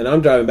mind-blowing. And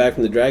I'm driving back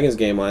from the Dragons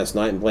game last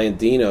night, and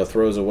Blandino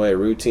throws away a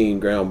routine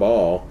ground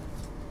ball,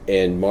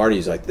 and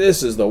Marty's like,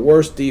 "This is the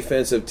worst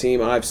defensive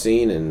team I've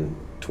seen in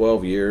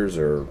 12 years,"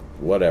 or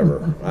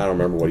whatever. I don't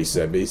remember what he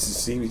said, but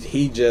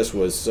he just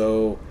was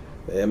so.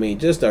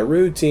 Just a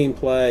routine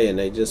play, and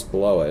they just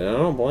blow it. And I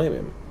don't blame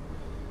him.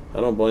 I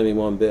don't blame him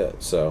one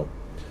bit. So,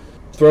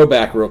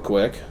 throwback real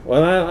quick.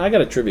 Well, I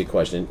got a trivia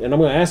question, and I'm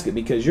going to ask it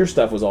because your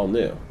stuff was all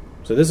new.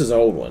 So this is an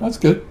old one. That's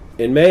good.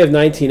 In May of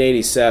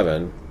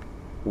 1987,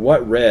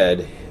 what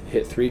Red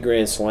hit 3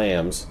 grand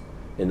slams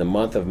in the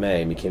month of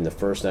May and became the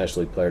first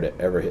National League player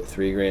to ever hit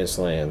 3 grand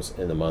slams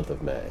in the month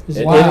of May?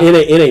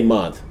 In a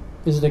month.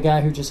 Is it a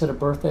guy who just had a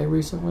birthday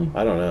recently?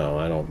 I don't know.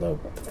 I don't know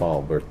the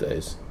fall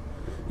birthdays.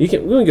 We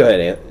can go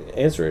ahead and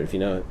answer it if you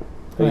know it.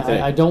 What do you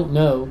think? I don't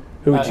know.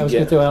 Who would you I was get?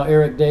 going to throw out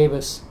Eric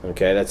Davis.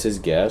 Okay, that's his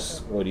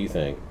guess. What do you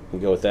think? You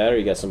go with that, or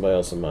you got somebody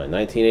else in mind?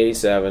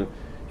 1987,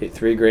 hit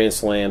 3 grand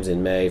slams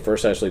in May.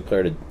 First National League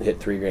player to hit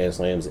 3 grand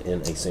slams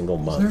in a single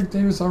month. Was Eric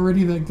Davis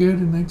already that good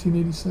in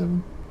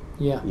 1987?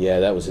 Yeah.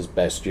 Yeah, that was his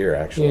best year,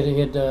 actually. He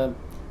had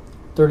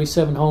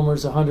 37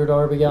 homers, 100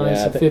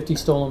 RBIs, and 50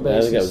 stolen bases.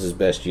 I think that was his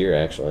best year,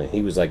 actually.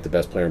 He was like the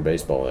best player in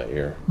baseball that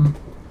year.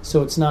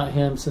 So it's not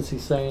him since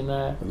he's saying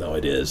that? No,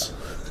 it is.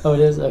 Oh, it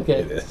is? Okay.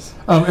 It is.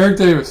 Eric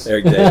Davis.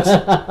 Eric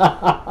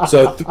Davis.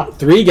 So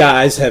 3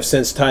 guys have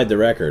since tied the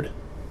record.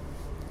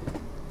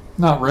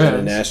 Not In Reds.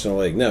 the National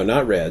League. No,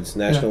 not Reds.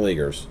 National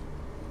Leaguers.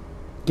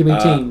 Give me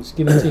teams.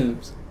 Give me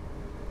teams.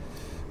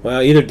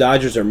 Well, either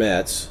Dodgers or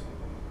Mets.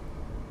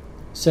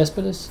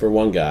 Cespedes? For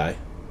one guy.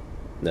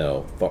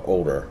 No, for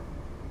older.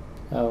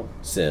 Oh,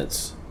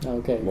 Since.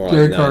 okay. More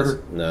Gary like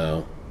Carter.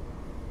 No.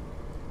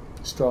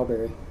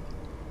 Strawberry.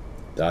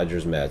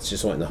 Dodgers, Mets.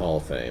 Just went in the Hall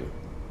of Fame.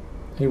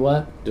 He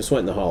what? Just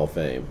went in the Hall of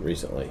Fame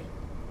recently.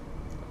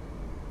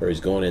 Or he's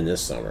going in this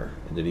summer.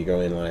 Did he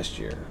go in last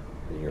year?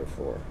 The year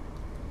before?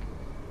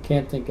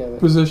 Can't think of it.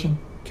 Position.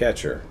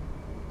 Catcher.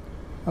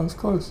 That was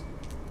close.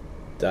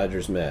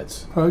 Dodgers,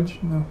 Mets. Pudge?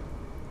 No.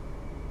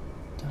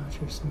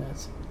 Dodgers,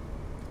 Mets.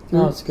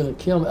 Oh, it's going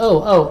to kill me.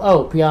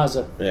 Oh,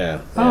 Piazza.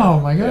 Yeah. Oh,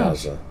 my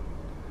gosh. Piazza.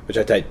 Which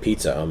I typed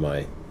pizza on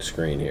my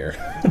screen here.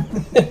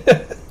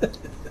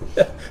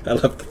 I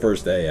left the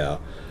first A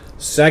out.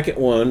 Second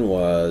one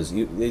was,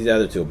 these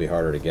other two will be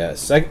harder to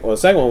guess. The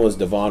second one was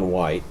Devon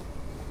White.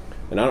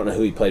 And I don't know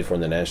who he played for in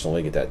the National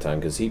League at that time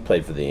because he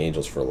played for the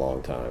Angels for a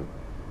long time.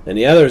 And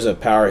the other is a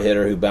power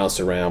hitter who bounced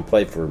around,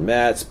 played for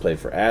Mets, played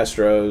for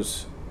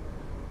Astros.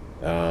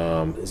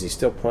 Is he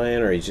still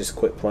playing, or he just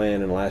quit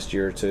playing in the last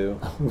year or two?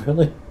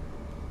 Really?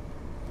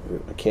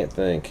 I can't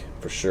think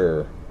for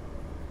sure.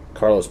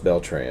 Carlos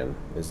Beltran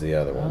is the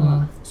other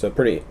one. So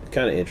pretty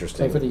kind of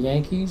interesting. Play for the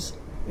Yankees?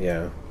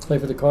 Yeah. Play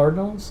for the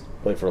Cardinals?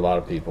 Play for a lot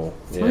of people.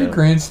 3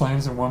 grand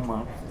slams in 1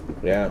 month.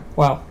 Yeah.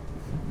 Wow.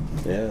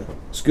 Yeah.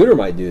 Scooter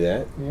might do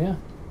that. Yeah.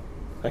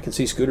 I can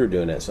see Scooter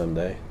doing that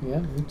someday. Yeah,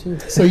 me too.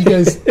 So you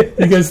guys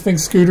think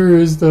Scooter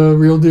is the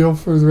real deal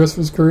for the rest of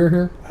his career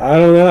here? I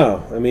don't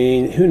know. I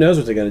mean, who knows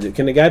what they're going to do?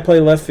 Can the guy play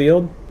left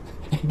field?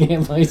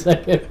 Can't play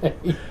second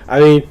base. I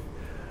mean,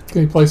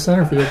 Can he play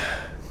center field?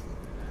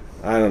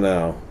 I don't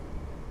know.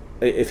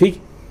 If he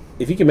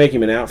can make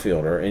him an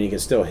outfielder and he can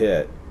still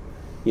hit,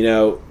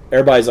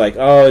 everybody's like,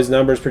 oh, his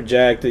numbers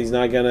project. He's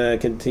not going to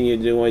continue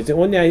doing what he's doing.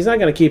 Well, yeah, he's not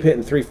going to keep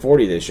hitting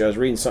 340 this year. I was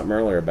reading something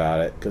earlier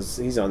about it because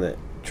he's on the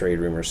trade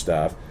rumor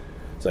stuff.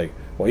 It's like,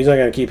 well, he's not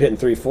going to keep hitting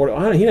 340.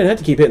 Oh, he doesn't have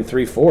to keep hitting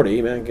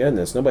 340. Man,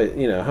 goodness,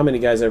 nobody. How many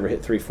guys ever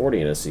hit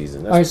 340 in a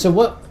season? All right, so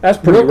what? That's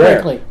pretty real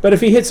rare. Quickly, but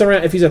if he hits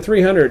around, if he's a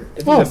 300,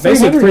 if Oh, he's a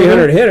basic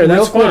 300 hitter,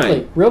 that's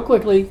fine. Real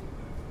quickly,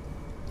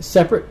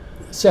 separate.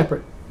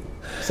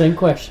 Same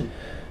question.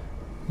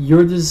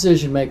 You're the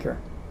decision maker.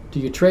 Do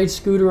you trade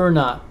Scooter or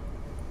not?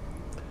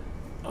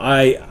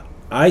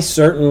 I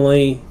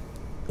certainly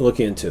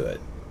look into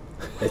it.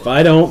 If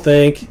I don't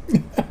think,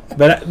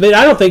 but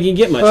I don't think you can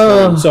get much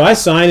for him. So I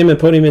sign him and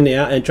put him in the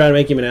out and try to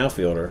make him an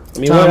outfielder. I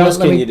mean, Tom, what else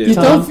can you do?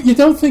 You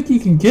don't think you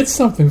can get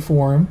something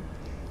for him?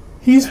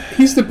 He's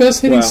the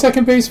best hitting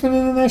second baseman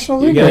in the National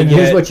League right now.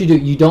 Here's what you do.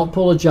 You don't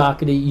pull a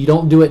Jocketty. You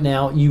don't do it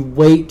now. You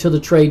wait till the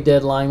trade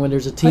deadline when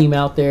there's a team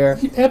out there.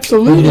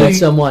 Absolutely. You need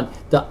someone.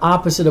 The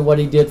opposite of what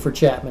he did for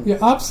Chapman. You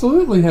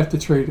absolutely have to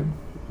trade him.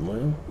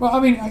 Well, I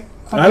mean,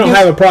 I don't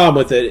have a problem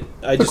with it.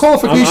 The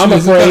qualification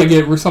is got to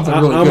get something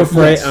really good. I'm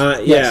afraid,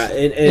 Yes.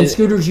 And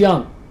Scooter's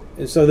young.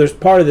 And so there's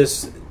part of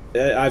this.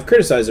 I've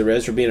criticized the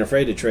Reds for being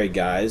afraid to trade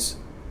guys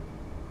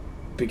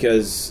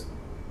because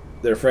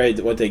they're afraid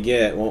that what they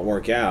get won't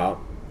work out.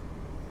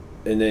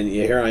 And then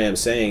here I am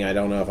saying I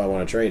don't know if I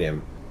want to trade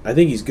him. I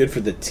think he's good for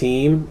the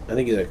team. I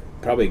think he's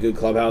probably a good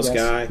clubhouse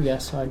guy.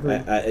 Yes, I agree.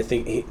 I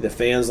think the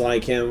fans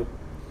like him.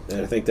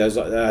 And I think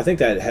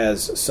that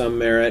has some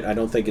merit. I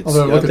don't think it's.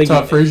 Although look at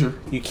Todd Frazier.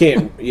 You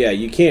can't. Yeah,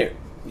 you can't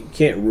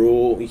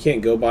rule. You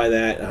can't go by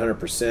that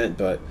 100%.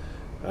 But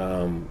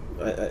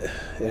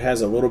it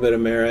has a little bit of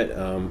merit.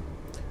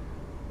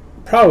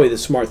 Probably the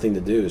smart thing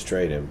to do is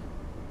trade him,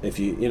 if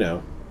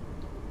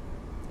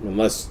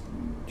unless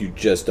you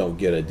just don't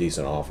get a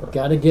decent offer.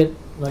 Got to get,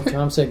 like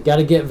Tom said, got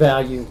to get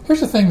value.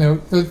 Here's the thing, though.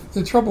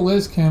 The trouble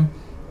is, Kim,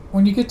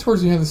 when you get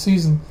towards the end of the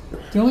season,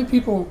 the only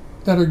people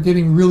that are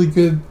getting really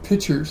good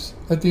pitchers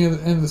at the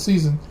end of the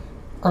season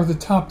are the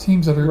top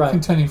teams that are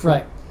contending for.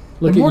 Right.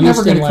 Look at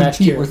Houston last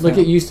year. Look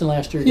at Houston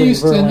last year.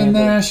 Houston, the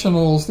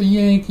Nationals, the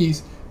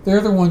Yankees.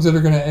 They're the ones that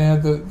are going to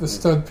add the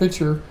stud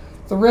pitcher.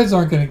 The Reds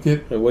aren't going to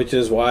get. Which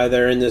is why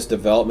they're in this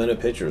development of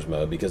pitchers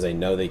mode, because they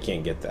know they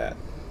can't get that.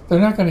 They're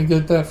not going to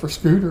get that for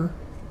Scooter.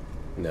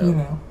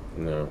 No.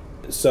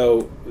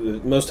 So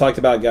the most talked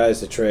about guys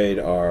to trade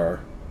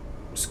are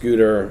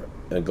Scooter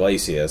and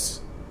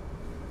Iglesias.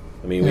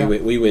 I mean,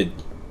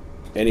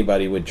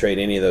 anybody would trade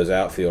any of those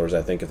outfielders,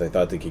 I think, if they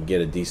thought they could get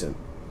a decent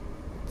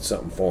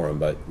something for them,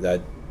 but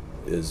that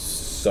is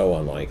so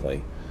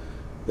unlikely.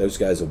 Those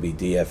guys will be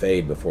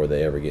DFA'd before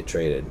they ever get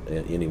traded,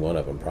 any one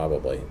of them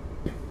probably.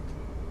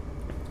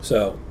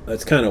 So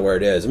that's kind of where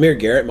it is. Amir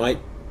Garrett might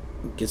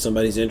get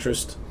somebody's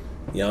interest.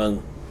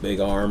 Young, big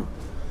arm.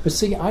 But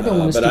see, I don't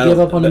want us to give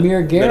up on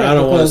Amir Garrett. But I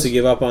don't want us to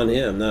give up on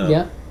him, no.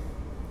 Yeah.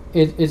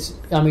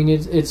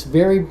 It's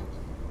very,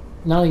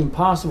 not even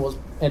possible.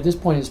 At this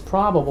point, it's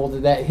probable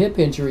that hip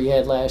injury he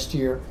had last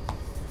year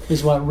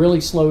is what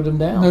really slowed him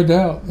down. No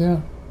doubt,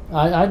 yeah.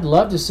 I'd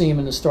love to see him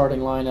in the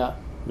starting lineup.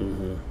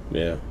 Mm-hmm.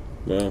 Yeah.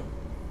 Well,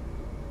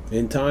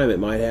 in time, it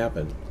might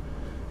happen.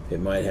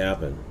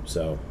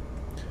 So,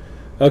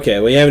 okay,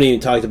 we haven't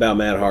even talked about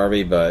Matt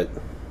Harvey, but,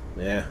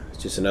 yeah,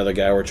 it's just another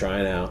guy we're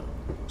trying out.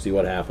 See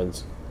what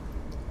happens.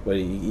 But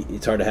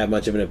it's hard to have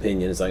much of an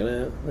opinion. It's like,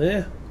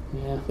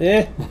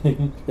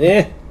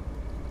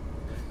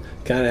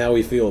 kind of how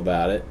we feel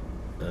about it.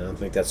 I don't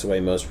think that's the way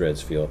most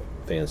Reds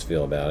fans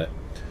feel about it.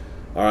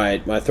 All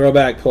right, my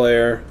throwback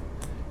player.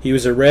 He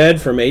was a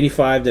Red from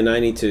 85 to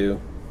 92.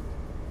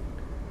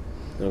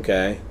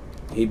 Okay.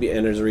 And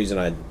there's a reason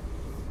I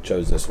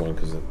chose this one,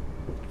 because it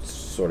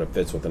sort of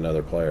fits with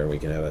another player, and we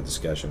can have that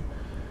discussion.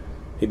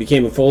 He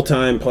became a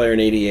full-time player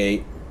in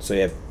 88, so he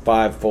had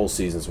 5 full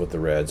seasons with the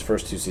Reds.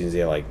 First 2 seasons, he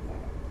had like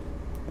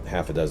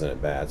half a dozen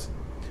at-bats.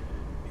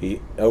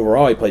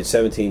 Overall, he played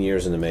 17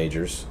 years in the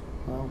majors.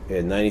 Wow. He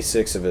had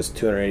 96 of his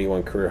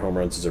 281 career home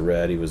runs as a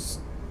Red. He was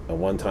a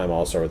one-time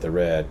All-Star with the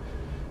Red.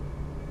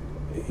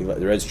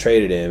 The Reds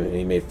traded him, and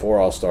he made 4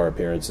 All-Star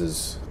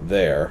appearances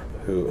there.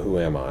 Who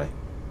am I?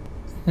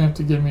 You have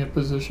to give me a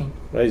position.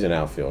 Well, he's an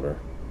outfielder.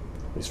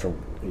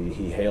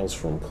 He hails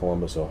from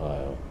Columbus,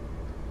 Ohio.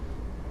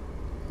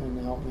 And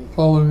help me.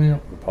 Paul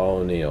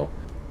O'Neill.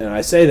 And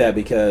I say that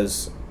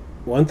because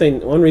one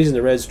reason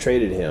the Reds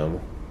traded him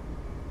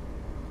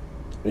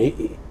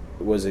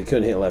was he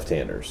couldn't hit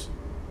left-handers.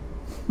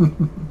 Yeah,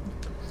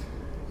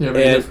 but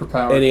he hit for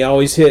power. And he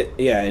always hit,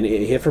 and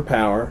he hit for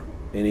power,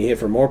 and he hit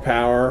for more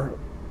power,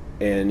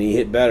 and he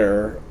hit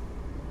better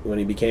when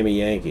he became a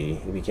Yankee.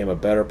 He became a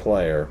better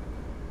player.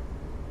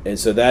 And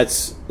so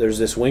there's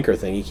this Winker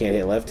thing. He can't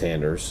hit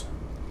left-handers.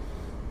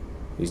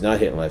 He's not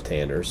hitting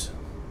left-handers.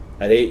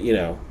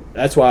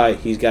 That's why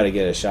he's got to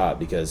get a shot,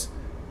 because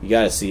you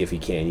got to see if he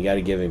can. You got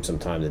to give him some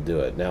time to do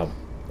it. Now,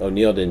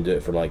 O'Neill didn't do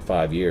it for like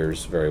 5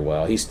 years very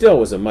well. He still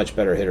was a much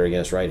better hitter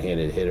against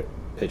right-handed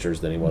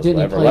pitchers than he was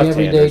Didn't ever he play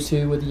every day, left-handers.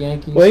 too, with the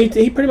Yankees? Well,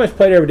 he pretty much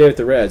played every day with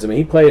the Reds. I mean,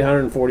 he played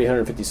 140,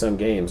 150-some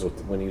games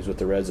when he was with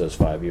the Reds those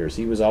 5 years.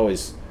 He was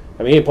always...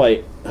 I mean, he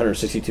played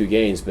 162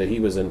 games, but he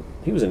was an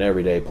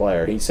everyday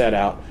player. He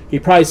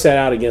probably sat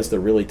out against the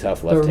really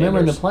tough left-handers. But remember,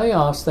 in the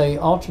playoffs, they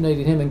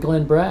alternated him and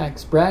Glenn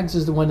Braggs. Braggs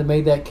is the one that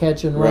made that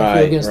catch in right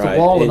field against the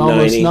wall and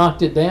almost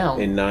knocked it down.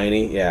 In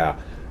 90, yeah.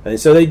 And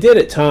so they did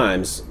at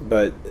times,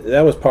 but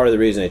that was part of the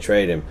reason they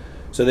traded him.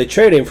 So they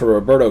traded him for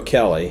Roberto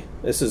Kelly.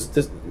 This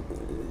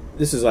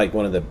is like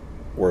one of the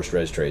worst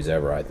Reds trades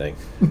ever, I think.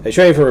 They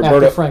traded for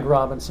Roberto... After Frank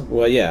Robinson.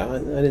 Well, yeah, I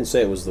didn't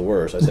say it was the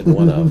worst. I said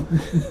one of.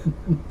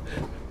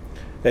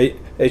 They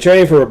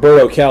traded for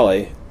Roberto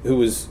Kelly,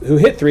 who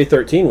hit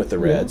 .313 with the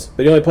Reds,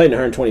 but he only played in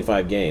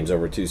 125 games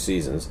over 2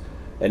 seasons.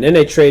 And then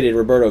they traded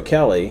Roberto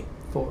Kelly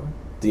for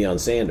Deion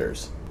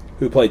Sanders,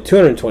 who played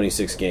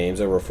 226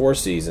 games over 4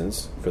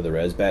 seasons for the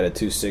Reds, batted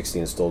 .260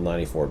 and stole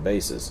 94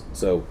 bases.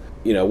 So,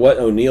 what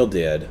O'Neill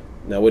did,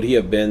 now would he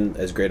have been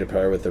as great a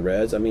player with the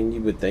Reds? I mean,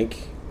 you would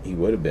think he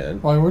would have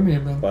been. Why wouldn't he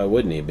have been? Why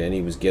wouldn't he have been?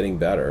 He was getting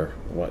better.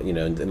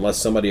 Unless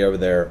somebody over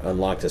there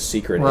unlocked a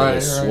secret in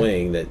his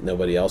swing that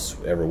nobody else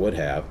ever would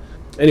have.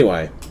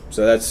 Anyway,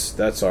 so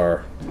that's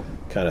our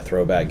kind of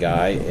throwback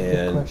guy,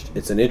 and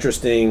it's an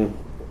interesting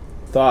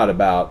thought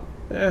about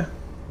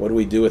what do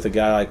we do with a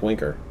guy like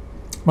Winker?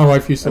 My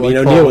wife used to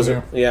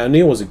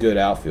O'Neill was a good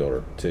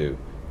outfielder too.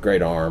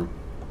 Great arm.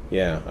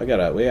 Yeah, we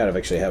gotta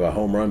actually have a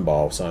home run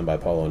ball signed by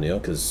Paul O'Neill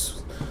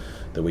because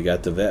we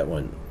got the vet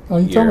one. Oh,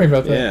 you told me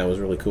about that. Yeah, it was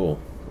really cool.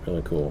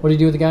 Really cool. What do you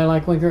do with a guy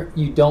like Winker?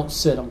 You don't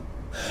sit him.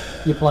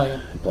 You play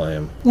him.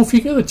 Well, if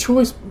you get a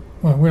choice,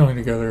 well, we don't need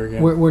to go there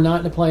again. We're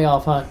not in a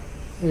playoff hunt.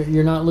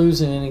 You're not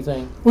losing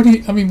anything. What are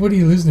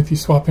you losing if you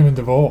swap him and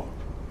Duvall?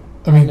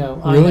 I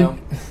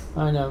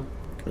know.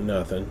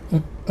 Nothing.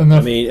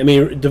 Enough. I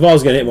mean,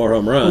 Duvall's gonna hit more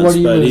home runs, What do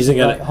you but lose? he's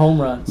gonna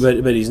home runs.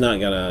 But he's not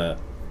gonna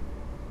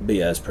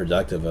be as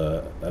productive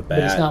a bat. But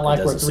it's not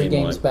like we're 3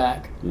 games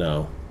back.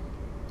 No,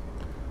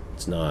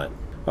 it's not.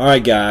 All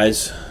right,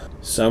 guys.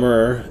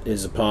 Summer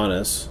is upon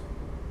us,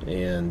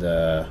 and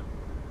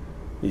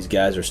these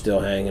guys are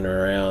still hanging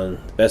around.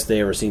 The best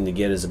they ever seem to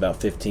get is about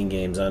 15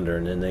 games under,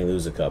 and then they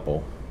lose a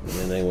couple, and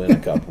then they win a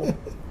couple,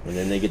 and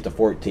then they get to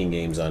 14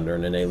 games under,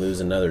 and then they lose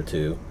another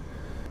 2.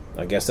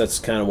 I guess that's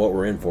kind of what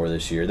we're in for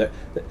this year.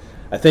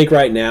 I think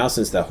right now,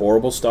 since that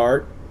horrible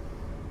start,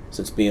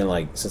 since they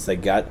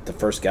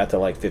first got to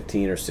like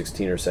 15 or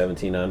 16 or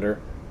 17 under,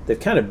 they've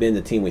kind of been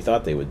the team we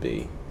thought they would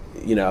be.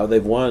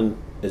 They've won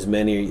as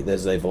many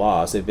as they've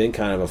lost. They've been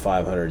kind of a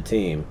 500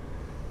 team,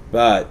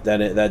 but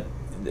that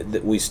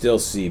we still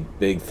see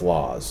big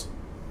flaws.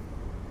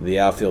 The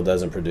outfield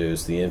doesn't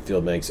produce. The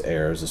infield makes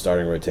errors. The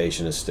starting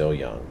rotation is still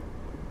young,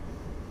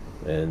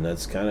 and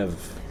that's kind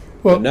of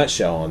a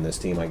nutshell on this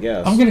team, I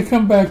guess. I'm going to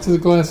come back to the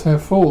glass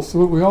half full. So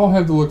what we all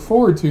have to look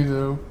forward to,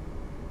 though,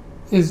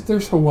 is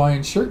there's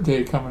Hawaiian Shirt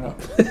Day coming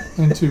up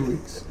in 2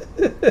 weeks.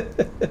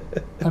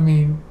 I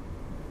mean,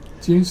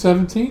 June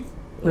 17th,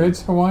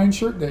 Reds Hawaiian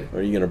Shirt Day.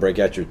 Are you going to break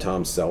out your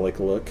Tom Selleck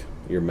look,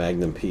 your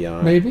Magnum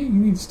PI? Maybe. You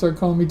need to start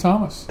calling me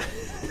Thomas.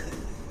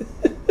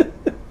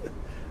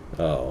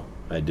 Oh,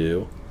 I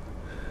do?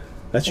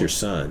 That's your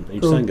son.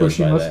 Your son goes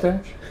by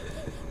mustache?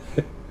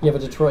 You have a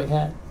Detroit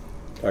hat.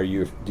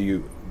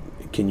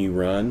 Can you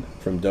run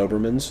from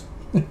Dobermans?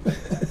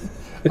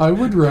 I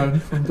would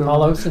run from Dobermans.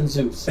 Carlos and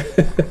Zeus.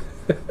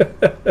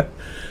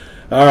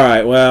 All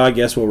right, well, I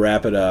guess we'll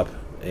wrap it up.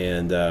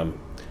 And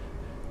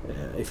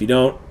if you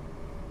don't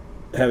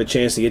have a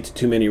chance to get to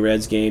too many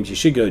Reds games, you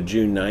should go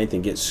June 9th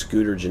and get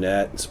Scooter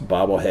Jeanette's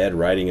bobblehead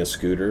riding a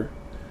scooter.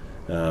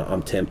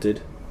 I'm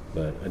tempted,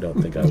 but I don't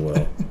think I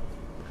will.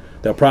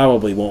 They'll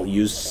probably won't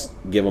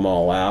give them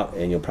all out,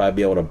 and you'll probably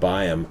be able to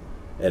buy them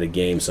at a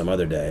game some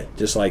other day,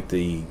 just like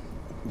the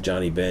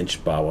Johnny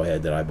Bench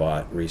bobblehead that I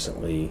bought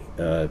recently,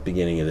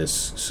 beginning of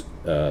this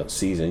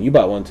season. You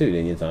bought one too,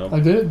 didn't you, Tom? I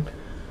did.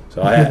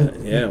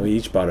 So we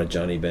each bought a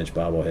Johnny Bench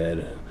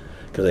bobblehead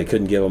because they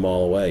couldn't give them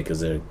all away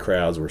because the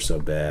crowds were so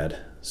bad.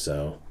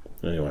 So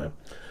anyway,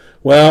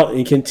 well,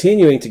 in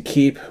continuing to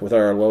keep with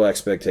our low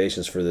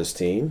expectations for this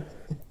team,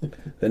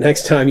 the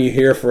next time you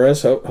hear from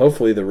us,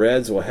 hopefully the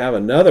Reds will have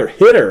another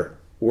hitter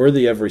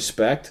worthy of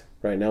respect.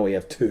 Right now we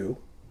have 2.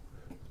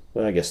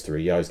 Well, I guess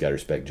 3. You always got to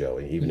respect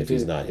Joey, even if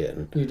he's not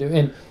hitting. You do.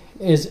 And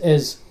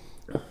as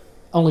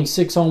only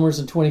 6 homers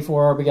and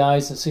 24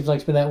 RBIs, it seems like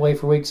it's been that way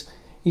for weeks,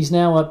 he's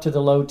now up to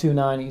the low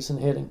 290s in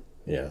hitting.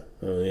 Yeah.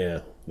 Oh,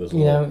 yeah. Those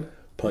little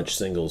punch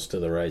singles to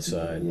the right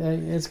side. Yeah,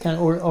 it's kind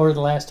of, or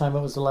the last time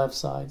it was the left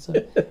side. So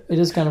it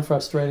is kind of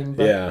frustrating.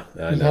 But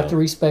I know. have to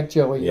respect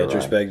Joey. You have to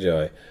respect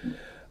Joey.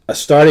 A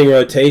starting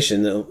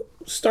rotation that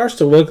starts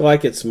to look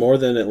like it's more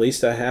than at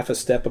least a half a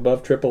step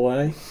above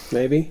AAA,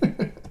 maybe.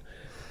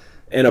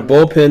 And a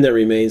bullpen that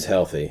remains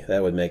healthy.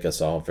 That would make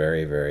us all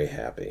very, very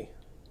happy.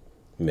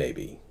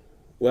 Maybe.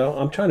 Well,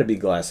 I'm trying to be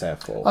glass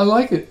half full. I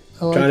like it.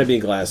 Trying to be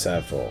glass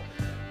half full.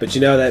 But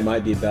you know, that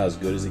might be about as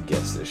good as it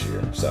gets this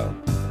year. So,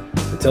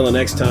 until the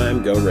next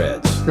time, go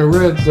Reds. Go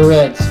Reds. The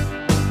Reds.